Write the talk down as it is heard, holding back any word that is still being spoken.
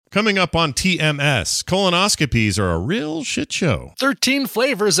Coming up on TMS, colonoscopies are a real shit show. 13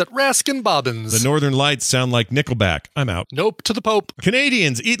 flavors at Raskin Bobbins. The Northern Lights sound like Nickelback. I'm out. Nope to the Pope.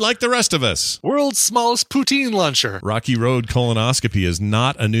 Canadians eat like the rest of us. World's smallest poutine luncher. Rocky Road colonoscopy is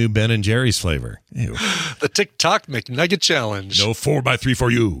not a new Ben & Jerry's flavor. Ew. The TikTok McNugget Challenge. No 4x3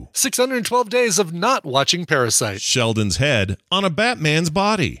 for you. 612 days of not watching Parasite. Sheldon's head on a Batman's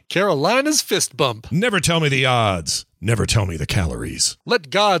body. Carolina's fist bump. Never tell me the odds. Never tell me the calories. Let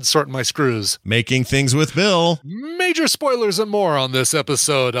God sort my screws. Making things with Bill. Major spoilers and more on this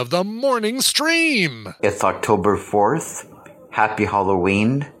episode of The Morning Stream. It's October 4th. Happy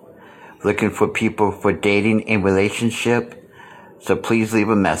Halloween. Looking for people for dating and relationship. So please leave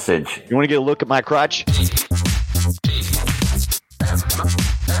a message. You want to get a look at my crotch?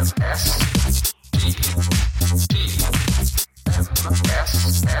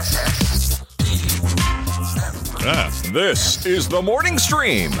 This is The Morning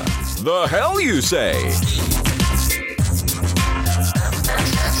Stream. The hell you say?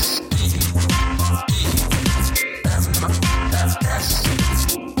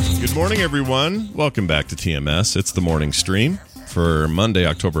 Good morning, everyone. Welcome back to TMS. It's The Morning Stream for Monday,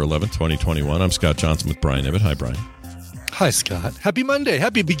 October 11th, 2021. I'm Scott Johnson with Brian Ibbett. Hi, Brian. Hi, Scott. Happy Monday.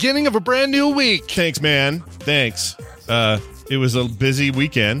 Happy beginning of a brand new week. Thanks, man. Thanks. It was a busy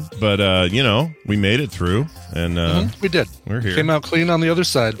weekend, but, we made it through, and we did. We're here. Came out clean on the other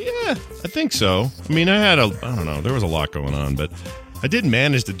side. Yeah, I think so. I mean, I don't know, there was a lot going on, but I did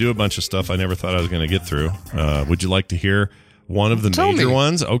manage to do a bunch of stuff I never thought I was going to get through. Would you like to hear one of the major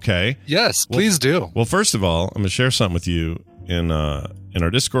ones? Okay. Yes, please do. Well, first of all, I'm going to share something with you in our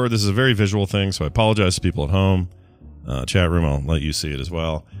Discord. This is a very visual thing, so I apologize to people at home. Chat room, I'll let you see it as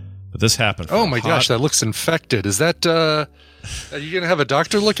well. But this happened. Oh my gosh, that looks infected. Is that, are you going to have a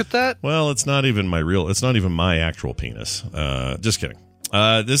doctor look at that? Well, it's not even my actual penis. Just kidding.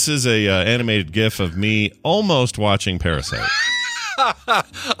 This is a animated GIF of me almost watching Parasite.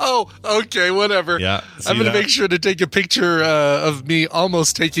 Oh, okay, whatever. Yeah, I'm going to make sure to take a picture of me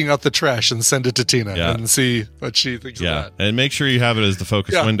almost taking out the trash and send it to Tina and see what she thinks of that. And make sure you have it as the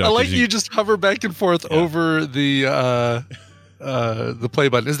focus window. I like you just hover back and forth over the play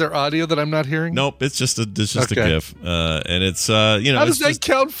button. Is there audio that I'm not hearing? Nope, it's just a GIF, and it's how does that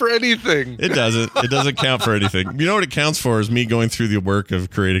count for anything? It doesn't. It doesn't count for anything. You know what it counts for is me going through the work of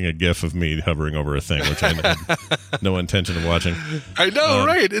creating a GIF of me hovering over a thing, which I had no intention of watching. I know,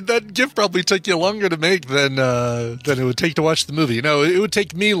 right? That GIF probably took you longer to make than it would take to watch the movie. No, it would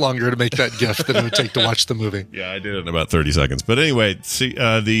take me longer to make that GIF than it would take to watch the movie. Yeah, I did it in about 30 seconds. But anyway, see,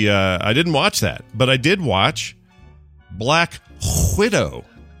 I didn't watch that, but I did watch Black Widow.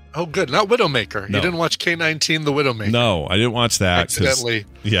 Oh, good. Not Widowmaker. No. You didn't watch K-19, The Widowmaker. No, I didn't watch that. Accidentally.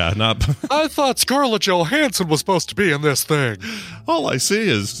 Yeah, not. I thought Scarlett Johansson was supposed to be in this thing. All I see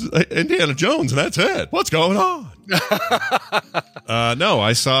is Indiana Jones, and that's it. What's going on? No,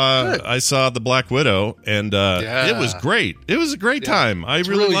 I saw the Black Widow, and it was great. It was a great time. I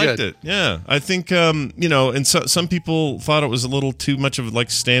really liked it. Yeah, I think and some people thought it was a little too much of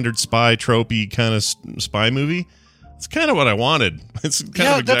like standard spy tropey kind of spy movie. It's kind of what I wanted. It's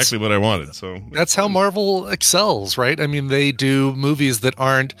kind of exactly what I wanted. So that's how Marvel excels, right? I mean, they do movies that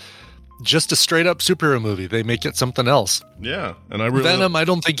aren't just a straight up superhero movie. They make it something else. Yeah, and I really Venom I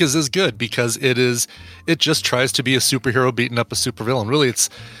don't think is as good because it just tries to be a superhero beating up a supervillain. Really,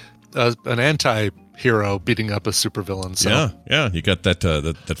 it's an anti-hero beating up a supervillain. So. Yeah. You got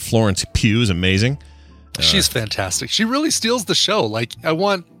that Florence Pugh is amazing. She's fantastic. She really steals the show. Like I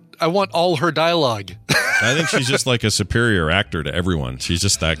want all her dialogue. I think she's just like a superior actor to everyone. She's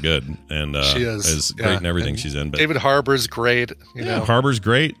just that good, and she is great in everything she's in. But David Harbour's great. You know. Harbour's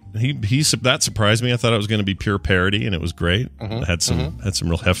great. He that surprised me. I thought it was going to be pure parody, and it was great. It had some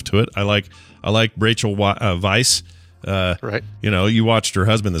real heft to it. I like Rachel Weisz. Right. You watched her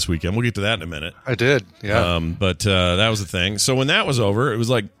husband this weekend. We'll get to that in a minute. I did. Yeah. But that was the thing. So when that was over, it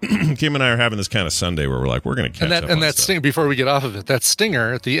was like Kim and I are having this kind of Sunday where we're like, we're going to catch up. And that stinger. Before we get off of it, that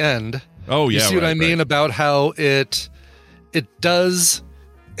stinger at the end. Oh yeah. You see what I mean about how it does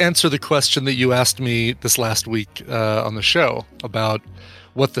answer the question that you asked me this last week on the show about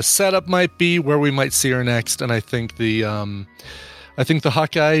what the setup might be, where we might see her next, and I think the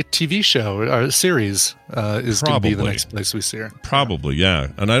Hawkeye TV show or series is going to be the next place we see her. Probably,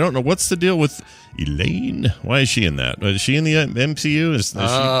 yeah. And I don't know what's the deal with Elaine. Why is she in that? Is she in the MCU? Is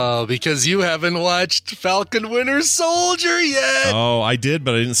she... because you haven't watched Falcon Winter Soldier yet. Oh, I did,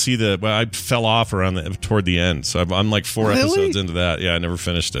 but I didn't see I fell off toward the end. So I'm like 4 episodes into that. Yeah, I never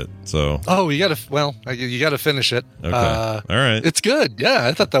finished it. So. Oh, you got to finish it. Okay. All right. It's good. Yeah,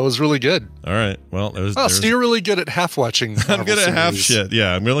 I thought that was really good. All right. Well, so you're really good at half watching. I'm good at half shit.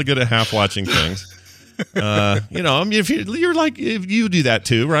 Yeah, I'm really good at half watching things. If you do that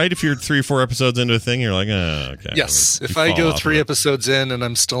too, right? If you're 3 or 4 episodes into a thing, you're like, okay. Yes. If I go 3 episodes in and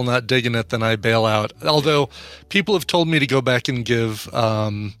I'm still not digging it, then I bail out. Although people have told me to go back and give,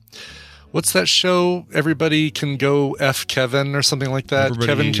 what's that show? Everybody Can Go F Kevin or something like that.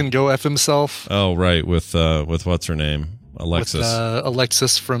 Kevin Can Go F Himself. Oh, right. With what's her name? Alexis. With,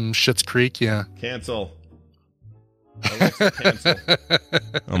 Alexis from Schitt's Creek. Yeah. Cancel.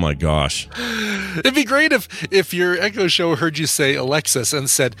 Oh my gosh. It'd be great if your Echo Show heard you say Alexis and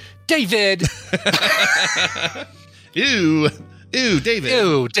said, David. Ew, David.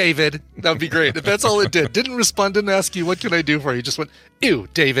 Ew, David. That would be great. If that's all it did. Didn't respond, didn't ask you, what can I do for you? Just went, ew,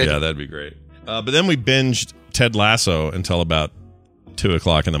 David. Yeah, that'd be great. But then we binged Ted Lasso until about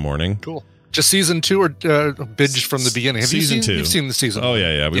 2:00 in the morning. Cool. Just season 2 or binge from the beginning? Season 2. You've seen the season. Oh,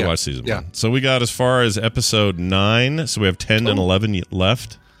 yeah. We watched season 1. So we got as far as episode 9. So we have 10 and 11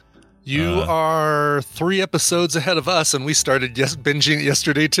 left. You are 3 episodes ahead of us, and we started binging it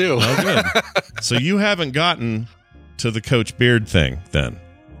yesterday, too. Oh, good. So you haven't gotten to the Coach Beard thing, then?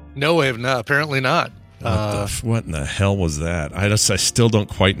 No, I have not. Apparently not. What in the hell was that? I still don't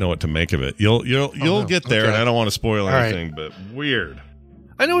quite know what to make of it. You'll get there, and I don't want to spoil anything, but weird.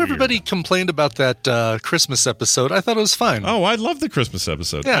 I know everybody complained about that Christmas episode. I thought it was fine. Oh, I love the Christmas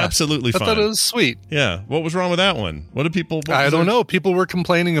episode. Yeah, absolutely fine. I thought it was sweet. Yeah. What was wrong with that one? What did people... I don't know. People were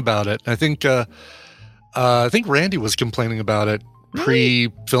complaining about it. I think Randy was complaining about it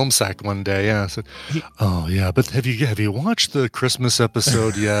pre-film sack one day. Yeah. So, but have you watched the Christmas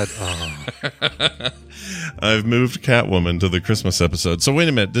episode yet? Oh. I've moved Catwoman to the Christmas episode. So wait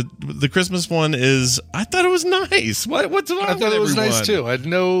a minute. The Christmas one is... I thought it was nice. What's wrong with I thought it was nice too. I had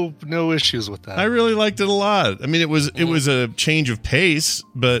no issues with that. I really liked it a lot. I mean, it was a change of pace,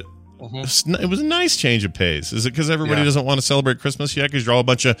 but it was a nice change of pace. Is it because everybody doesn't want to celebrate Christmas yet because you're all a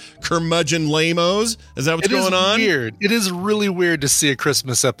bunch of curmudgeon lamos? Is that what's going on? Weird. It is really weird to see a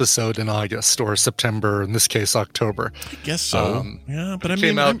Christmas episode in August or September, in this case, October. I guess so. Yeah, but I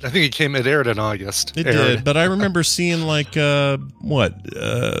think it aired in August. It did, but I remember seeing like Die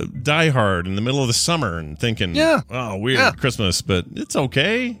Hard in the middle of the summer and thinking, weird Christmas, but it's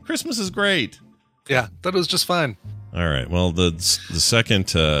okay. Christmas is great. Yeah, that was just fine. All right. Well, the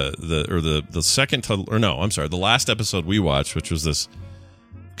last episode we watched, which was this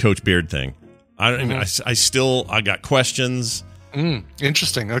Coach Beard thing. I got questions.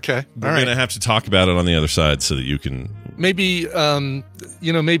 Interesting. Okay. We're going to have to talk about it on the other side so that you can. Maybe,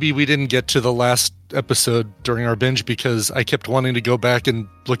 maybe we didn't get to the last episode during our binge because I kept wanting to go back and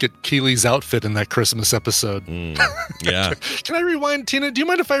look at Keely's outfit in that Christmas episode. Yeah. Can I rewind, Tina? Do you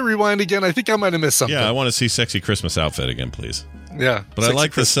mind if I rewind again? I think I might have missed something. Yeah, I want to see sexy Christmas outfit again, please. Yeah. But I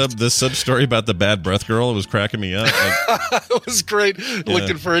like this sub story about the bad breath girl. It was cracking me up. It was great.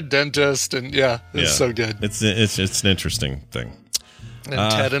 Looking for a dentist, and it's so good. It's an interesting thing.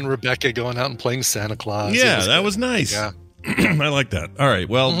 And Ted and Rebecca going out and playing Santa Claus. Yeah, that was nice. Yeah. I like that. All right.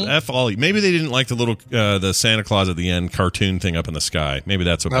 Well, F all. Maybe they didn't like the little the Santa Claus at the end cartoon thing up in the sky. Maybe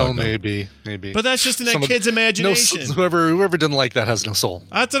that's what. Oh, maybe. But that's just in that kid's imagination. Whoever didn't like that has no soul.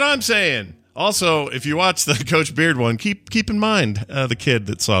 That's what I'm saying. Also, if you watch the Coach Beard one, keep in mind the kid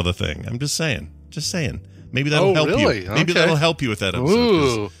that saw the thing. I'm just saying. Maybe that'll help you. Maybe that'll help you with that episode.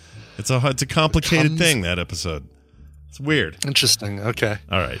 Ooh. It's a complicated thing, that episode. It's weird. Interesting. Okay.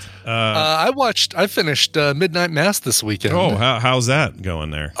 All right. I finished Midnight Mass this weekend. Oh, how's that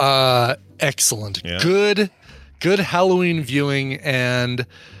going there? Excellent. Yeah. Good Halloween viewing, and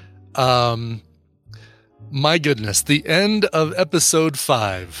my goodness, the end of episode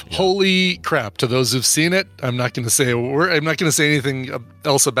 5. Yeah. Holy crap! To those who've seen it, I'm not going to say a word. I'm not going to say anything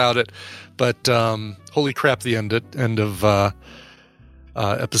else about it. But holy crap! The end of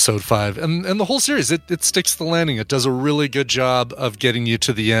episode 5, and the whole series, it sticks the landing. It does a really good job of getting you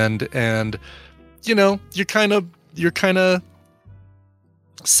to the end, and you're kind of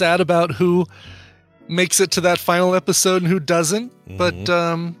sad about who makes it to that final episode and who doesn't. But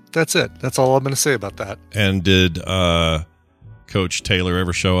that's it. That's all I'm going to say about that. And did Coach Taylor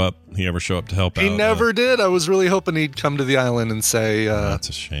ever show up? He ever show up to help out? He never did. I was really hoping he'd come to the island and say, that's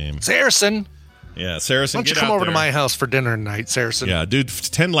a shame. Saracen. Yeah, Saracen, why don't you come over to my house for dinner tonight, Saracen? Yeah, dude,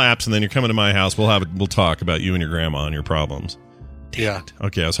 10 laps and then you're coming to my house. We'll talk about you and your grandma and your problems. Yeah.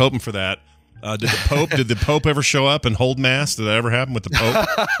 Okay, I was hoping for that. Did the Pope ever show up and hold mass? Did that ever happen with the Pope?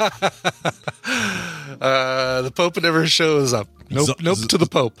 The Pope never shows up. Nope to the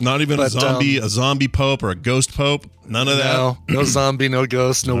Pope. Not even a zombie Pope or a ghost Pope? None of that? No zombie, no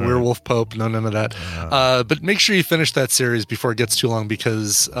ghost, no werewolf Pope, none of that. But make sure you finish that series before it gets too long,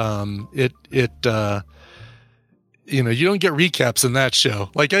 because you don't get recaps in that show.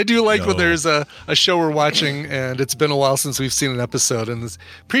 Like, I do like when there's a show we're watching and it's been a while since we've seen an episode and it's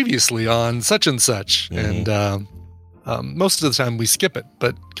previously on such and such. And most of the time we skip it,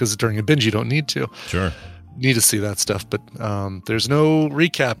 but because during a binge you don't need to. Sure. Need to see that stuff. But there's no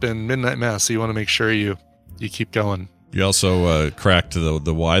recap in Midnight Mass, so you want to make sure you keep going. You also cracked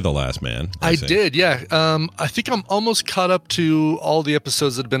the Why the Last Man. I did, yeah. I think I'm almost caught up to all the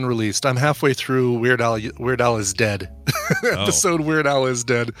episodes that have been released. I'm halfway through Weird Al is Dead. Episode Weird Al is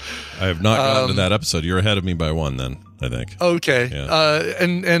Dead. I have not gotten to that episode. You're ahead of me by one then, I think. Okay. Yeah.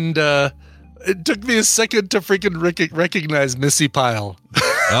 And it took me a second to freaking recognize Missy Pyle.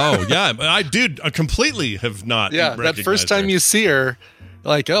 Oh, yeah. I completely have not that first time you see her,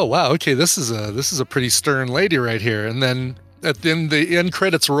 like, oh wow, okay, this is a pretty stern lady right here. And then the end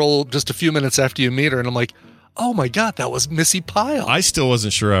credits roll just a few minutes after you meet her, and I'm like, oh my god, that was Missy Pyle. I still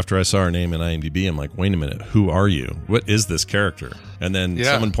wasn't sure after I saw her name in IMDb. I'm like, wait a minute, who are you? What is this character? And then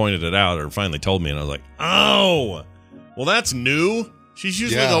someone pointed it out or finally told me, and I was like, oh, well, that's new. She's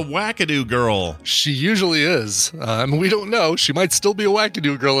usually the wackadoo girl. She usually is. We don't know. She might still be a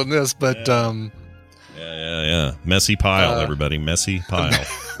wackadoo girl in this, but Yeah. Messy Pile, everybody. Messy Pile.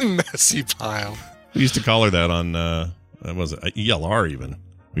 Messy Pile. We used to call her that on, was it ELR even?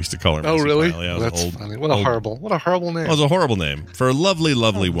 We used to call her Messy Pile. Oh, really? Pile. Yeah, that's funny. What a horrible name. It was a horrible name. For a lovely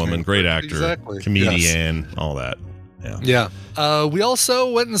woman, great actor, comedian, all that. Yeah. We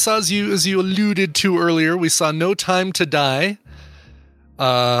also went and saw, as you alluded to earlier, we saw No Time to Die.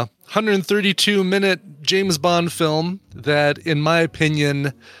 132-minute James Bond film that, in my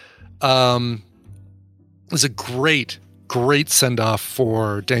opinion, is a great send-off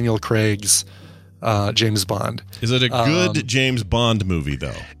for Daniel Craig's James Bond. Is it a good James Bond movie,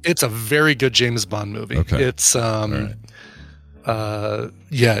 though? It's a very good James Bond movie. Okay. It's I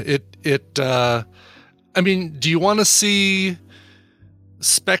mean, do you want to see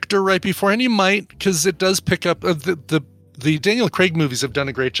Spectre right beforehand? You might, because it does pick up the Daniel Craig movies have done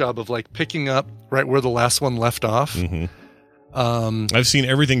a great job of like picking up right where the last one left off. Mm-hmm. I've seen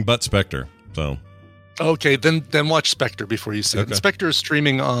everything but Spectre, so. Okay, then watch Spectre before you see it. Spectre is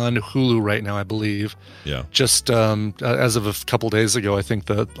streaming on Hulu right now, I believe. Yeah. Just as of a couple days ago, I think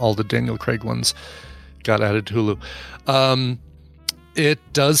all the Daniel Craig ones got added to Hulu. It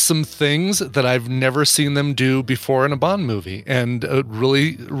does some things that I've never seen them do before in a Bond movie, and it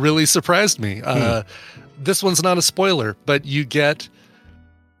really, really surprised me. This one's not a spoiler, but you get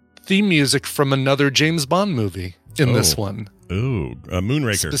theme music from another James Bond movie in this one. Ooh,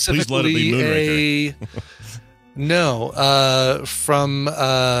 Moonraker. Please let it be Moonraker. From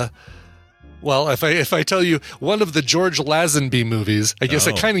well, if I tell you one of the George Lazenby movies, I guess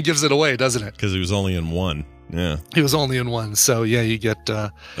it kind of gives it away, doesn't it? Because he was only in one. Yeah, he was only in one. So yeah, you get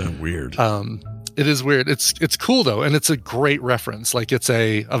weird. It is weird. It's cool though, and it's a great reference. Like, it's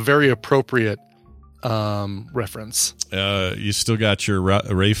a very appropriate reference. You still got your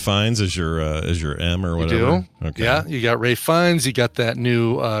Ray Fiennes as your M or whatever. You do? Okay. Yeah, you got Ray Fiennes. You got that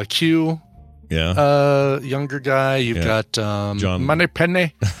new Q. Yeah. Younger guy. You've got John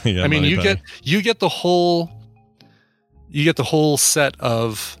Moneypenny. Yeah, I mean, you get the whole set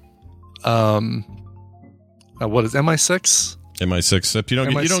of what is MI6? MI6, except you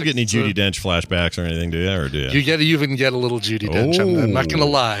don't get any Judi Dench flashbacks or anything, do you? Or do you? You even get a little Judi Dench. I'm not gonna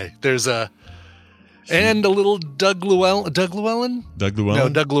lie. There's and a little Doug Llewellyn. Doug Llewellyn? No,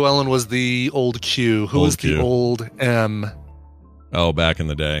 Doug Llewellyn was the old Q. Who was the old M? Oh, back in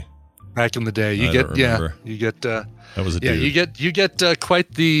the day. You get that was a dude. You get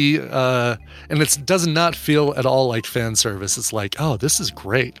quite the and it does not feel at all like fan service. It's like, oh, this is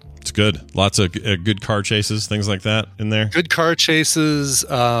great. It's good. Lots of good car chases, things like that in there. Good car chases.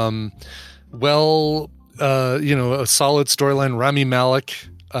 A solid storyline. Rami Malek.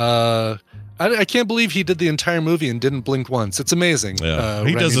 I can't believe he did the entire movie and didn't blink once. It's amazing. Yeah,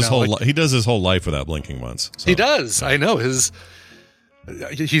 he does his whole life without blinking once. So. He does. I know he's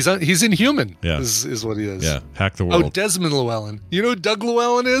inhuman. Yeah. is what he is. Yeah, hack the world. Oh, Desmond Llewellyn. You know who Doug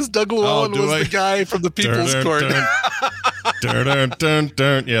Llewellyn is? Doug Llewellyn was the guy from the People's Court. Yeah, that's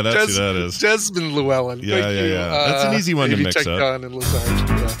who that is. Desmond Llewellyn. Yeah. That's an easy one to mix up.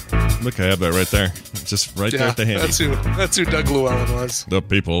 Look, I have that right there. Just right there at the handy. That's who Doug Llewellyn was. The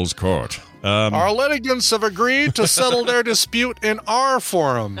People's Court. Our litigants have agreed to settle their dispute in our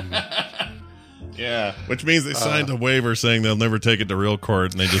forum. Yeah, which means they signed a waiver saying they'll never take it to real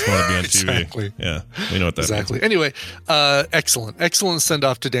court, and they just want to be on TV. Exactly. Yeah, we know what that means. Anyway, excellent send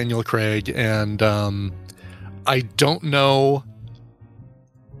off to Daniel Craig, and I don't know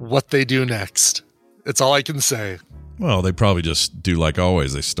what they do next. It's all I can say. Well, they probably just do like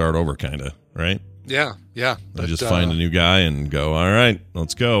always. They start over, kind of, right? Yeah. They just find a new guy and go, all right,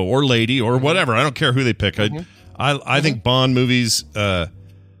 let's go. Or lady, or whatever. I don't care who they pick. I think Bond movies, I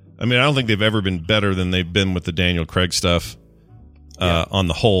don't think they've ever been better than they've been with the Daniel Craig stuff on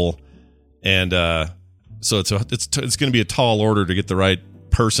the whole. And so it's going to be a tall order to get the right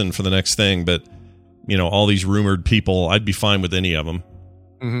person for the next thing. But, all these rumored people, I'd be fine with any of them.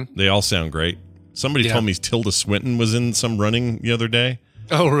 Mm-hmm. They all sound great. Somebody told me Tilda Swinton was in some running the other day.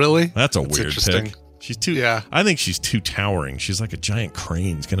 Oh, really? That's weird pick. She's too. Yeah. I think she's too towering. She's like a giant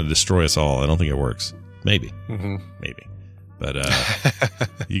crane. It's going to destroy us all. I don't think it works. Maybe. Maybe. But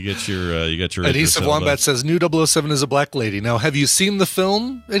you get your Adhesive Wombat says new 007 is a black lady. Now, have you seen the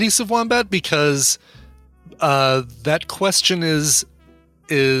film Adhesive Wombat? Because that question is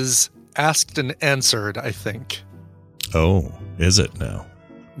asked and answered, I think. Oh, is it now?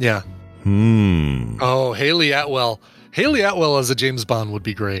 Yeah. Oh, Haley Atwell. Haley Atwell as a James Bond would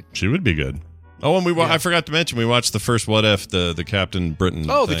be great. She would be good. Oh, and I forgot to mention, we watched the first What If, the Captain Britain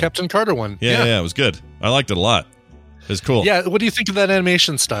thing. The Captain Carter one. Yeah, it was good. I liked it a lot. It was cool. Yeah, what do you think of that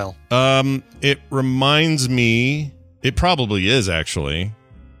animation style? It reminds me, it probably is actually.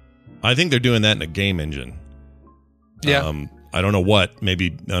 I think they're doing that in a game engine. Yeah. I don't know what,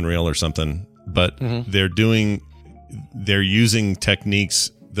 maybe Unreal or something, but they're using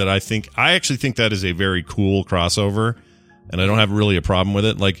techniques that I actually think that is a very cool crossover, and I don't have really a problem with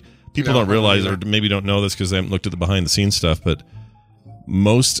it. Like, people don't realize or maybe don't know this because they haven't looked at the behind the scenes stuff, but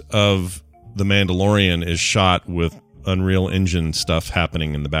most of The Mandalorian is shot with Unreal Engine stuff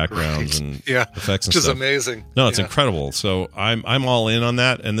happening in the backgrounds and effects and stuff. Which is amazing. No, it's incredible. So I'm all in on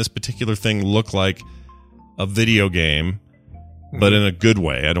that, and this particular thing looked like a video game, but in a good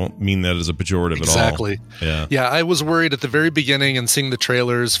way. I don't mean that as a pejorative at all. Exactly. Yeah. Yeah, I was worried at the very beginning and seeing the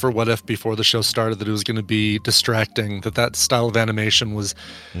trailers for What If before the show started that it was going to be distracting, that style of animation was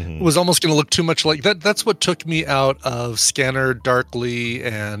almost going to look too much like that. That's what took me out of Scanner Darkly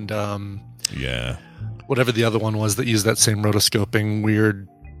and whatever the other one was that used that same rotoscoping weird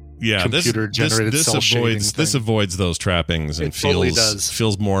computer generated cell shading thing. This avoids those trappings and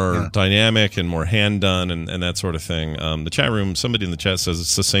feels more dynamic and more hand done and that sort of thing. The chat room, somebody in the chat says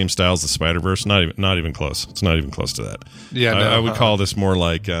it's the same style as the Spider-Verse. Not even close. It's not even close to that. Yeah, I would call this more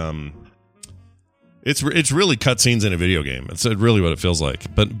like it's really cutscenes in a video game. It's really what it feels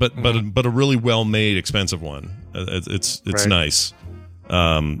like. But a really well made, expensive one. It's nice.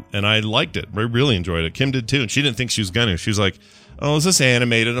 And I liked it. I really enjoyed it. Kim did too, and she didn't think she was gonna. She was like, "Oh, is this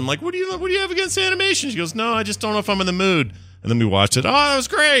animated?" I'm like, "What do you have against animation?" She goes, "No, I just don't know if I'm in the mood." And then we watched it. Oh, that was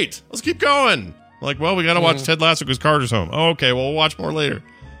great. Let's keep going. I'm like, well, we got to watch Ted Lasso because Carter's home. Oh, okay. Well, we'll watch more later.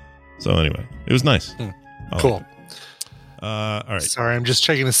 So anyway, it was nice. Cool. All right. Sorry, I'm just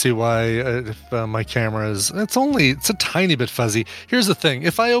checking to see why if my camera is. It's a tiny bit fuzzy. Here's the thing: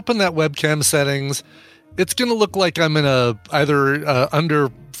 if I open that webcam settings, it's going to look like I'm in either under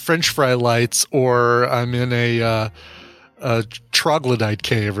French fry lights or I'm in a troglodyte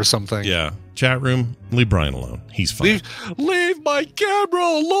cave or something. Yeah. Chat room, leave Brian alone. He's fine. Leave my camera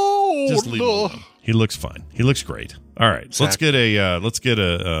alone. Just leave him alone. He looks fine. He looks great. All right. Exactly. So let's get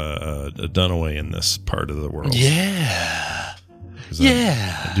a Dunaway in this part of the world. Yeah.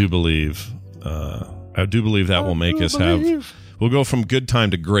 I do believe that will make us have. We'll go from good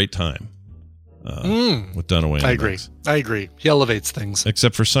time to great time. With Dunaway. I agree. He elevates things.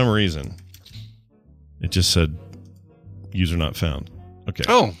 Except for some reason, it just said user not found. Okay.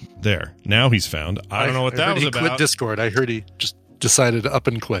 Oh, there. Now he's found. I don't know what that was about. He quit Discord. I heard he just decided to up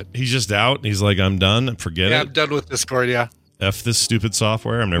and quit. He's just out. He's like, I'm done. Forget it. I'm done with Discord. Yeah. F this stupid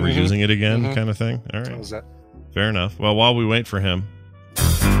software. I'm never using it again. Kind of thing. All right. What was that? Fair enough. Well, while we wait for him.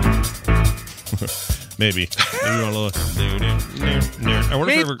 Maybe you want a little. I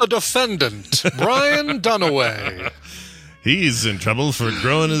wonder Meet the defendant, Brian Dunaway. He's in trouble for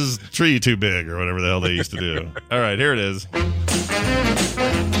growing his tree too big, or whatever the hell they used to do. All right, here it is. Hey,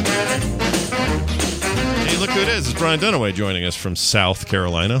 look who it is! It's Brian Dunaway joining us from South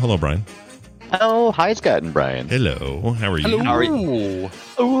Carolina. Hello, Brian. Oh, hi, Scott and Brian. Hello. How are you? Hello. How are you?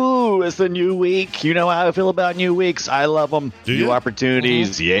 Ooh, it's a new week. You know how I feel about new weeks. I love them. New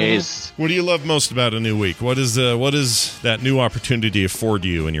opportunities, yes. What do you love most about a new week? What is that new opportunity afford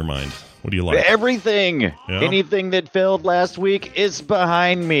you in your mind? What do you like? Everything. Yeah? Anything that failed last week is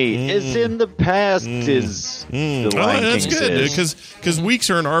behind me. It's in the past. Is the Lion that's King good, says. because weeks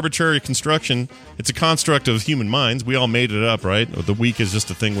are an arbitrary construction. It's a construct of human minds. We all made it up, right? The week is just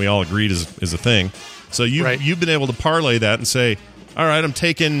a thing we all agreed is a thing. So you've been able to parlay that and say, all right, I'm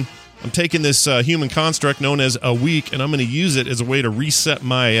taking this human construct known as a week, and I'm going to use it as a way to reset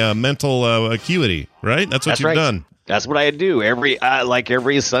my mental acuity, right? That's what you've done. That's what I do.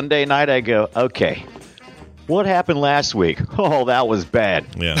 Every Sunday night I go, okay, what happened last week? Oh, that was bad.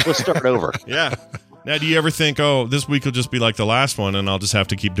 Yeah. Let's start over. Yeah. Now, do you ever think, this week will just be like the last one, and I'll just have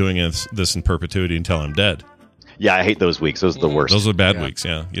to keep doing this in perpetuity until I'm dead? Yeah, I hate those weeks. Those are the worst. Those are bad weeks,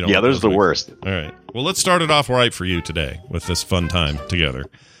 yeah. Those are the worst. All right. Well, let's start it off right for you today with this fun time together.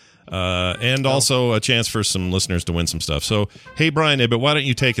 And also a chance for some listeners to win some stuff. So, hey, Brian Ibbett, why don't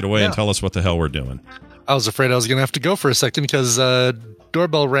you take it away and tell us what the hell we're doing? I was afraid I was going to have to go for a second because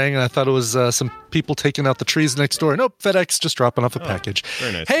doorbell rang and I thought it was some people taking out the trees next door. Nope, FedEx just dropping off a package.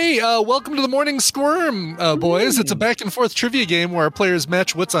 Very nice. Hey, welcome to the Morning Squirm, boys. It's a back and forth trivia game where our players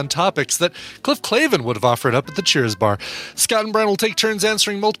match wits on topics that Cliff Clavin would have offered up at the Cheers bar. Scott and Brian will take turns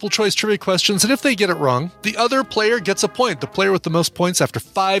answering multiple choice trivia questions, and if they get it wrong, the other player gets a point. The player with the most points after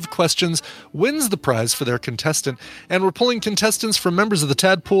 5 questions wins the prize for their contestant, and we're pulling contestants from members of the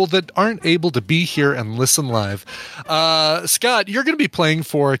Tadpool that aren't able to be here and listen live. Scott, you're going to be playing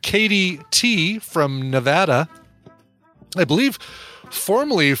for Katie T from Nevada, I believe,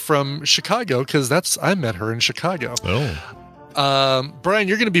 formerly from Chicago, because I met her in Chicago. Brian,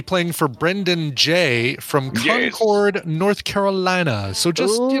 you're going to be playing for Brendan J from Concord, North Carolina. So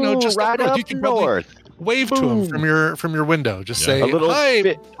just right up you can north. Wave to him from your window. Just say,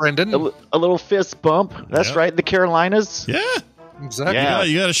 "Hi, Brendan." A little fist bump. That's right. The Carolinas. Yeah, exactly. Yeah,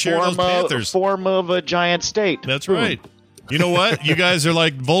 you got to share those Panthers. Form of a giant state. That's right. You know what? You guys are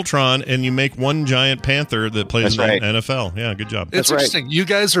like Voltron, and you make one giant panther that plays in the NFL. Yeah, good job. It's interesting. You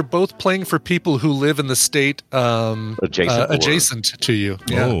guys are both playing for people who live in the state adjacent to you.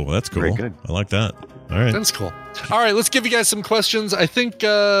 Yeah. Oh, that's cool. Very good. I like that. All right. That's cool. All right, let's give you guys some questions. I think,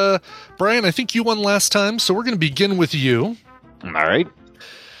 Brian, you won last time, so we're going to begin with you. All right.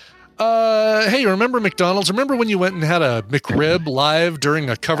 Hey, remember McDonald's? Remember when you went and had a McRib live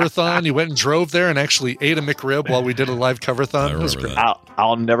during a cover-thon? You went and drove there and actually ate a McRib while we did a live cover-thon? I remember that.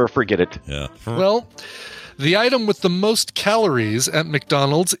 I'll never forget it. Yeah. Well, the item with the most calories at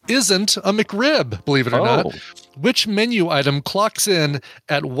McDonald's isn't a McRib, believe it or not. Which menu item clocks in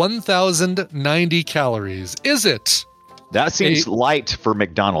at 1,090 calories? Is it? That seems light for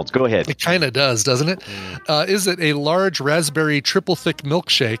McDonald's. Go ahead. It kind of does, doesn't it? Is it a large raspberry triple thick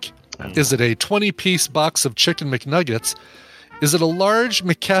milkshake? Is it a 20-piece box of chicken McNuggets? Is it a large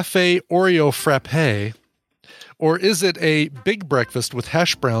McCafe Oreo frappe? Or is it a big breakfast with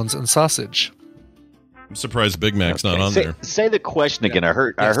hash browns and sausage? I'm surprised Big Mac's not on there. Say the question again. I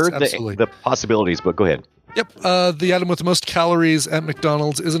heard the possibilities, but go ahead. Yep. The item with the most calories at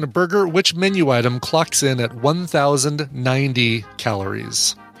McDonald's isn't a burger. Which menu item clocks in at 1,090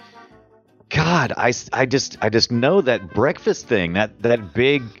 calories? God, I just know that breakfast thing, that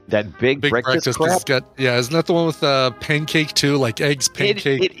big breakfast crap. Isn't that the one with pancake too, like eggs,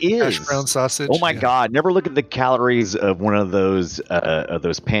 pancake, it is. hash brown sausage? Oh my God! Never look at the calories of one of those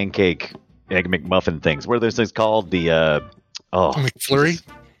pancake egg McMuffin things. What are those things called? The McFlurry.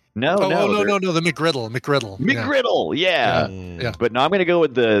 No, the McGriddle. McGriddle, yeah. But no, I'm going to go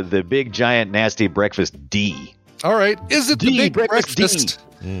with the big giant nasty breakfast D. All right, is it the big breakfast?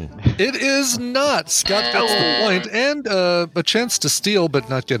 Mm. It is not. Scott gets the point and a chance to steal, but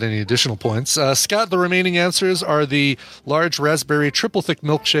not get any additional points. Scott, the remaining answers are the large raspberry triple thick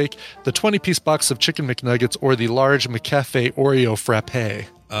milkshake, the 20-piece box of chicken McNuggets, or the large McCafe Oreo frappe.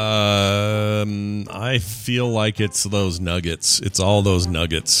 I feel like it's those nuggets. It's all those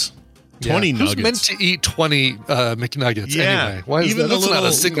nuggets. 20 nuggets. Who's meant to eat 20 McNuggets anyway? Why is even that? That's not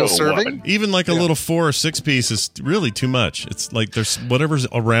a single serving. Even like a little 4 or 6 piece is really too much. It's like there's whatever's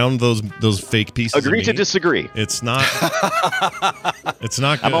around those fake pieces. Agree to disagree. It's not. It's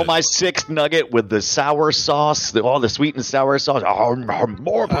not good. I'm on my 6th nugget with the sour sauce, the sweet and sour sauce.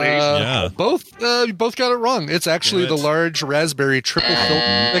 More, please. You both got it wrong. It's actually the large raspberry triple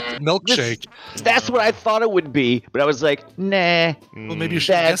thick milkshake. That's what I thought it would be, but I was like, nah. Well, maybe you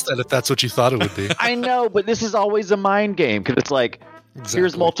should guess that if that's what you thought it would be. I know, but this is always a mind game because it's like,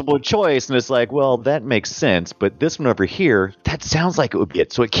 here's multiple choice, and it's like, well, that makes sense, but this one over here, that sounds like it would be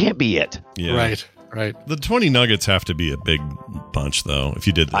it, so it can't be it. Yeah. Right. The 20 nuggets have to be a big bunch, though, if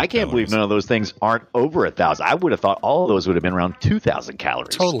you did that. I can't believe none of those things aren't over 1,000. I would have thought all of those would have been around 2,000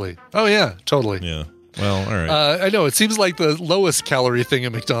 calories. Totally. Oh, yeah, totally. Yeah. Well, all right. I know it seems like the lowest calorie thing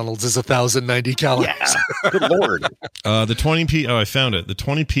at McDonald's is 1,090 calories. Yeah. Good Lord. The 20-piece. Oh, I found it. The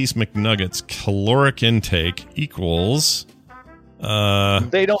 20-piece McNuggets caloric intake equals.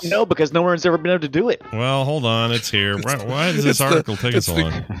 They don't know because no one's ever been able to do it. Well, hold on. It's here. Why does this article take so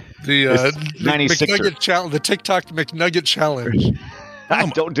long? The 96er. McNugget challenge, the TikTok McNugget challenge.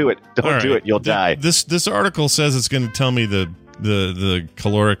 Don't do it. Don't do it. You'll die. This article says it's going to tell me the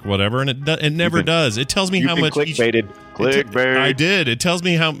caloric whatever, and it never does. It tells me how much clickbaited. Clickbait. I did. It tells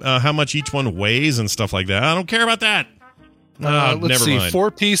me how much each one weighs and stuff like that. I don't care about that. Let's never see. mind. 4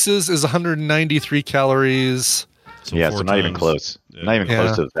 pieces is 193 calories. So so not even close. Yeah. Not even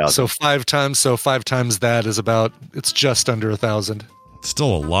close to 1,000. So 5 times that is it's just under 1,000. It's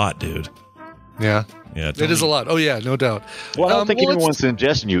still a lot, dude. Yeah. Yeah, It is a lot. Oh yeah, no doubt. Well, I don't think anyone's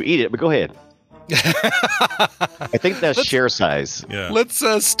suggesting you eat it, but go ahead. I think that's share size. Yeah. Let's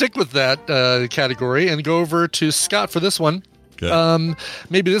stick with that category and go over to Scott for this one. Okay.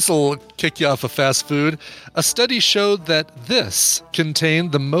 Maybe this will kick you off of fast food. A study showed that this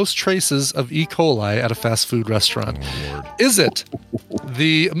contained the most traces of E. coli at a fast food restaurant. Oh, Lord. Is it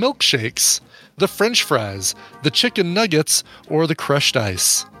the milkshakes, the French fries, the chicken nuggets, or the crushed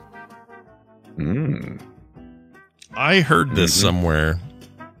ice? I heard this somewhere,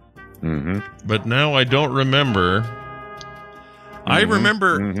 but now I don't remember. I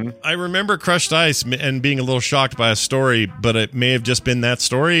remember crushed ice and being a little shocked by a story, but it may have just been that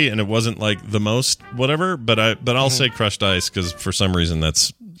story, and it wasn't like the most whatever. But I'll say crushed ice because for some reason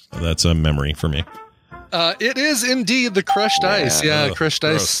that's a memory for me. It is indeed the crushed ice. Yeah, crushed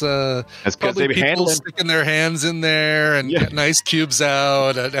ice. That's probably they people handling. sticking their hands in there and getting ice cubes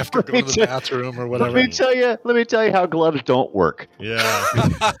out after going to the bathroom or whatever. Let me tell you how gloves don't work. Yeah.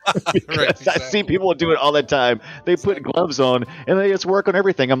 Right, I see people do it all the time. They put gloves on and they just work on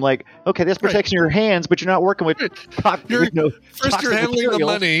everything. I'm like, okay, that's protection of your hands, but you're not working with. First, you're handling the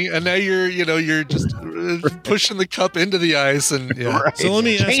money, and now you're just pushing the cup into the ice, and yeah. Right. So let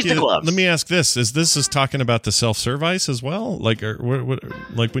me Change the gloves. Let me ask this: Is this talking about the self-serve ice as well? Like,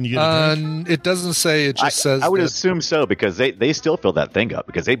 like when you get a drink? It doesn't say. It just says. I would that, assume so because they still fill that thing up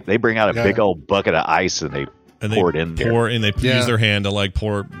because they bring out a big old bucket of ice and they pour it in there. They use their hand to like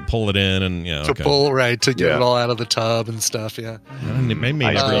pull it in and to get it all out of the tub and stuff. Yeah. Maybe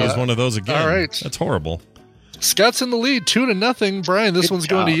never use one of those again. All right, that's horrible. Scott's in the lead, 2-0. Brian, this one's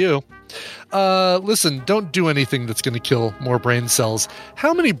going to you. Listen, don't do anything that's going to kill more brain cells.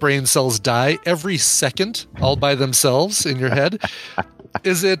 How many brain cells die every second all by themselves in your head?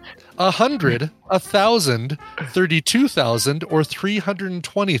 Is it 100, 1,000, 32,000, or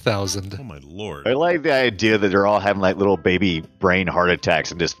 320,000? Oh my Lord! I like the idea that they're all having like little baby brain heart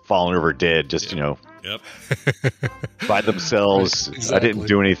attacks and just falling over dead. Yep. By themselves. Right, exactly. I didn't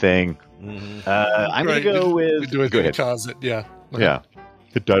do anything. I'm going to go with. Go ahead. Cause it. Yeah. Yeah.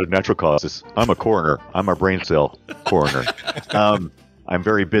 It died of natural causes. I'm a coroner. I'm a brain cell coroner. I'm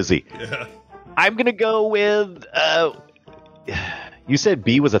very busy. Yeah. I'm going to go with. You said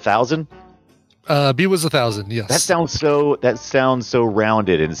B was 1,000? B was 1,000. Yes. That sounds so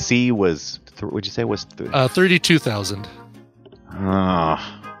rounded. And C was. What'd you say was? 32,000.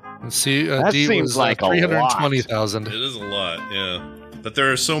 C. That D seems was like 320,000. It is a lot. Yeah. But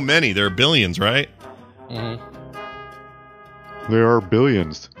there are so many. There are billions, right? Mm-hmm. There are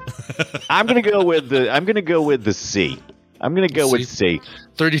billions. I'm gonna go with the C. I'm gonna go with C.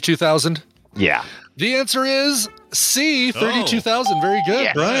 32,000. Yeah. The answer is C. 32,000. Very good,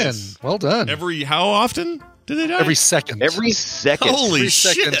 Yes. Brian. Well done. How often do they die? Every second. Every second. Holy Every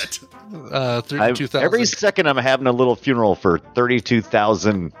shit! second. 32,000. Every second, I'm having a little funeral for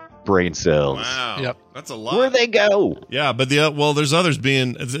 32,000 brain cells. Wow. Yep. That's a lot. Where'd they go? Yeah, but there's others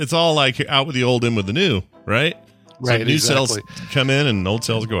being. It's all like out with the old, in with the new, right? Right, So new exactly. cells come in and old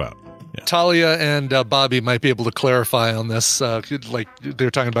cells go out. Yeah. Talia and Bobby might be able to clarify on this. Like they're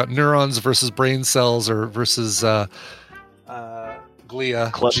talking about neurons versus brain cells or versus glia,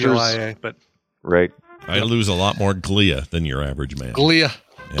 Clusters. G-L-I-A, but Right. I lose a lot more glia than your average man. glia.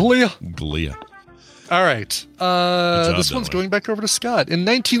 Yeah. Glia. Glia. All right. job, This one's Delaware. going back over to Scott. In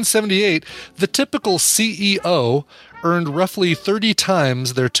 1978, the typical CEO earned roughly 30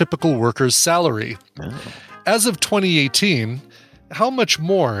 times their typical worker's salary. As of 2018, how much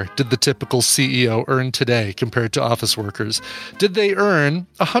more did the typical CEO earn today compared to office workers? Did they earn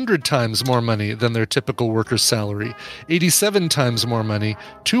 100 times more money than their typical worker's salary, 87 times more money,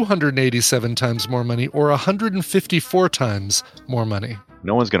 287 times more money, or 154 times more money?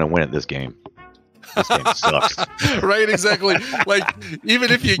 No one's gonna win at this game. This game sucks. Right, exactly. Like,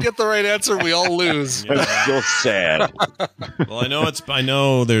 even if you get the right answer, we all lose. I'm still sad. Well, I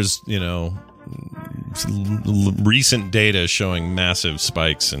know there's recent data showing massive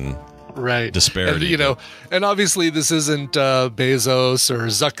spikes in disparity. And, and obviously this isn't Bezos or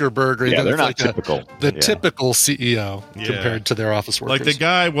Zuckerberg or anything. Yeah, they're not like typical. Typical CEO compared to their office workers. Like the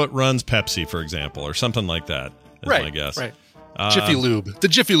guy what runs Pepsi, for example, or something like that. Is my guess. Right. Jiffy Lube, the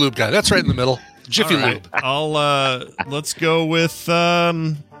Jiffy Lube guy. That's right in the middle. Jiffy Lube. Let's go with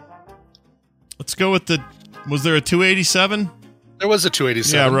Was there a 287? There was a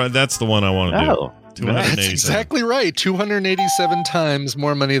 287. Yeah, right. That's the one I want to do. 287. That's exactly right. 287 times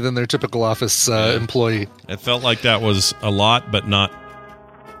more money than their typical office employee. It felt like that was a lot, but not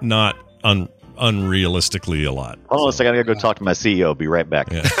unrealistically a lot. Hold on a second. I got to go talk to my CEO. Be right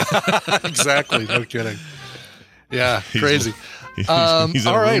back. Yeah. Exactly. No kidding. Yeah, crazy. He's all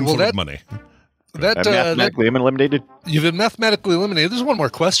right. Well, that money. Mathematically eliminated. You've been mathematically eliminated. There's one more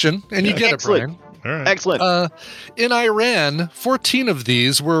question, and you get Excellent. it, Brian. All right. Excellent. In Iran, 14 of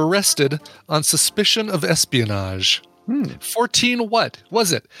these were arrested on suspicion of espionage. 14 what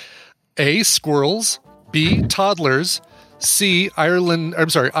was it? A, squirrels. B, toddlers. C, Iceland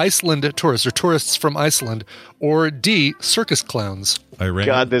tourists or tourists from Iceland. Or D, circus clowns. Iran.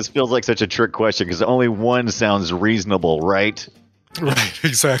 God, this feels like such a trick question because only one sounds reasonable, right? Right,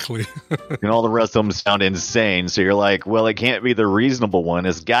 exactly. And all the rest of them sound insane. So you're like, well, it can't be the reasonable one.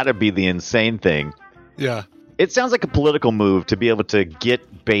 It's got to be the insane thing. Yeah. It sounds like a political move to be able to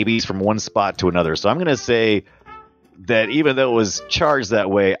get babies from one spot to another. So I'm going to say that even though it was charged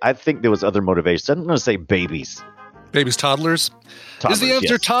that way, I think there was other motivations. I'm going to say babies. Babies, toddlers? Is the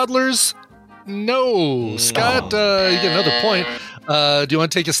answer toddlers? No. Scott, you get another point. Do you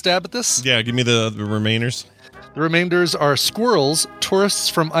want to take a stab at this? Yeah, give me the remainders. The remainders are squirrels, tourists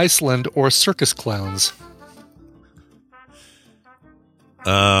from Iceland, or circus clowns.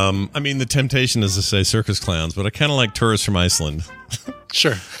 I mean, the temptation is to say circus clowns, but I kind of like tourists from Iceland.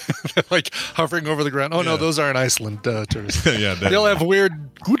 Sure. Like hovering over the ground. Oh, no, those aren't Iceland tourists. Yeah, they'll have weird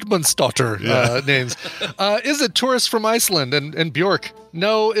Gudmundsdóttir names. Is it tourists from Iceland and Bjork?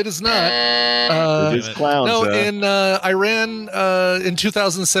 No, it is not. It is clowns. No, in Iran, in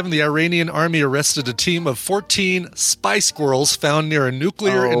 2007, the Iranian army arrested a team of 14 Spice Squirrels found near a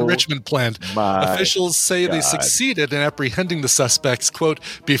nuclear enrichment plant. Officials say they succeeded in apprehending the suspects, quote,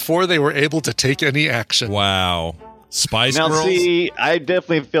 before they were able to take any action. Wow. Spice Now, Squirrels? see, I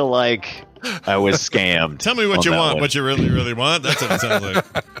definitely feel like I was scammed. Tell me what you want, one. what you really, really want. That's what it sounds like.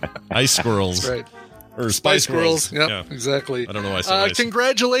 Ice squirrels. That's right. Or Spice Squirrels. Yep, yeah. Exactly. I don't know why I said ice.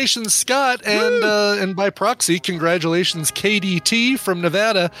 Congratulations, Scott, and by proxy, congratulations, KDT from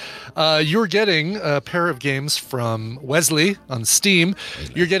Nevada. You're getting a pair of games from Wesley on Steam.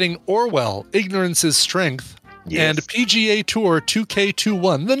 You're getting Orwell, Ignorance is Strength, and PGA Tour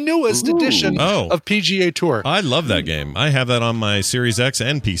 2K21, the newest edition of PGA Tour. I love that game. I have that on my Series X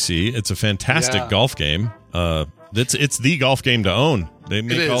and PC. It's a fantastic golf game. It's the golf game to own. They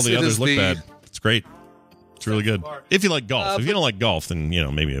make all the others look bad. It's great. It's really good. If you like golf. If you don't like golf, then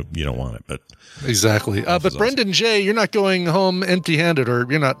maybe you don't want it. But exactly. But Brendan awesome. J, you're not going home empty-handed, or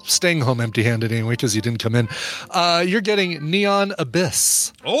you're not staying home empty-handed anyway because you didn't come in. You're getting Neon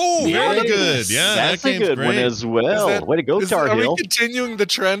Abyss. Oh, very good. Yeah, that's that a good great. one as well. Way to go, Tar Heel. Are we continuing the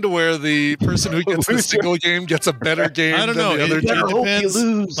trend where the person who gets the single game gets a better game I don't know. than the other two?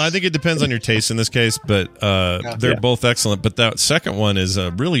 Depends. I think it depends on your taste in this case, but they're both excellent. But that second one is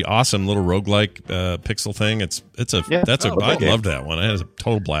a really awesome little roguelike pixel thing. I loved that one. I had a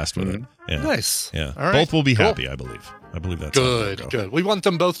total blast with it. Yeah. Nice. Yeah. All right. Both will be happy, I believe. I believe that's good. We want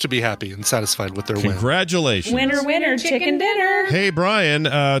them both to be happy and satisfied with their win. Congratulations. Winner, winner, chicken dinner. Hey, Brian,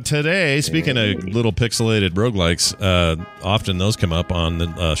 today, speaking of little pixelated roguelikes, often those come up on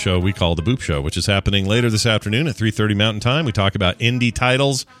the show we call The Boop Show, which is happening later this afternoon at 3:30 Mountain Time. We talk about indie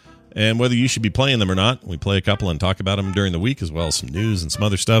titles and whether you should be playing them or not. We play a couple and talk about them during the week, as well as some news and some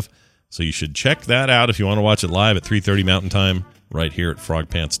other stuff. So you should check that out if you want to watch it live at 3:30 Mountain Time right here at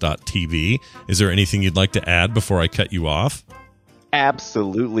frogpants.tv. Is there anything you'd like to add before I cut you off?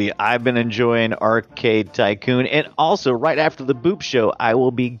 Absolutely. I've been enjoying Arcade Tycoon. And also, right after the Boop Show, I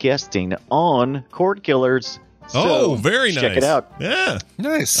will be guesting on Cord Killers. So very nice. Check it out. Yeah.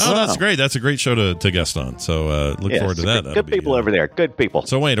 Nice. Oh, that's great. That's a great show to guest on. So look forward to that. Good people over there. Good people.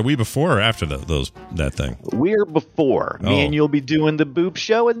 So wait, are we before or after that thing? We're before. Me and you'll be doing the Boop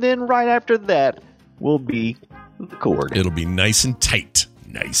Show, and then right after that will be the Cord. It'll be nice and tight.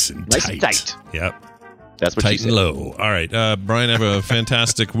 Nice and tight. Yep. That's what tight and low. All right. Brian, have a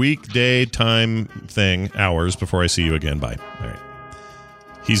fantastic weekday time thing, hours before I see you again. Bye. All right.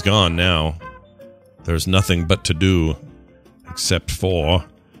 He's gone now. There's nothing but to do except for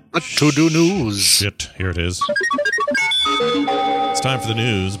to do news. Shit, here it is. It's time for the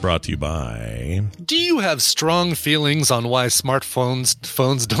news, brought to you by... Do you have strong feelings on why phones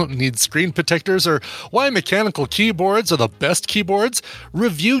don't need screen protectors, or why mechanical keyboards are the best keyboards?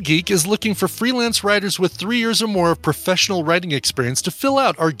 Review Geek is looking for freelance writers with 3 years or more of professional writing experience to fill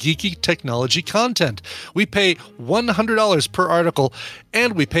out our geeky technology content. We pay $100 per article,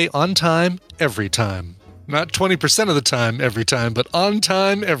 and we pay on time every time. Not 20% of the time every time, but on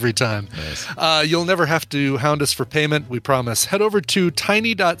time every time. Nice. You'll never have to hound us for payment, we promise. Head over to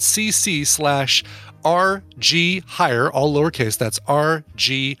tiny.cc/RGHire, all lowercase, that's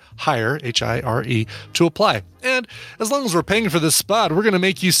RGHire, H-I-R-E, to apply. And as long as we're paying for this spot, we're going to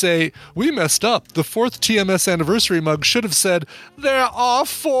make you say, we messed up. The 4th TMS anniversary mug should have said, there are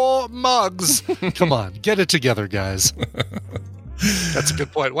 4 mugs. Come on, get it together, guys. That's a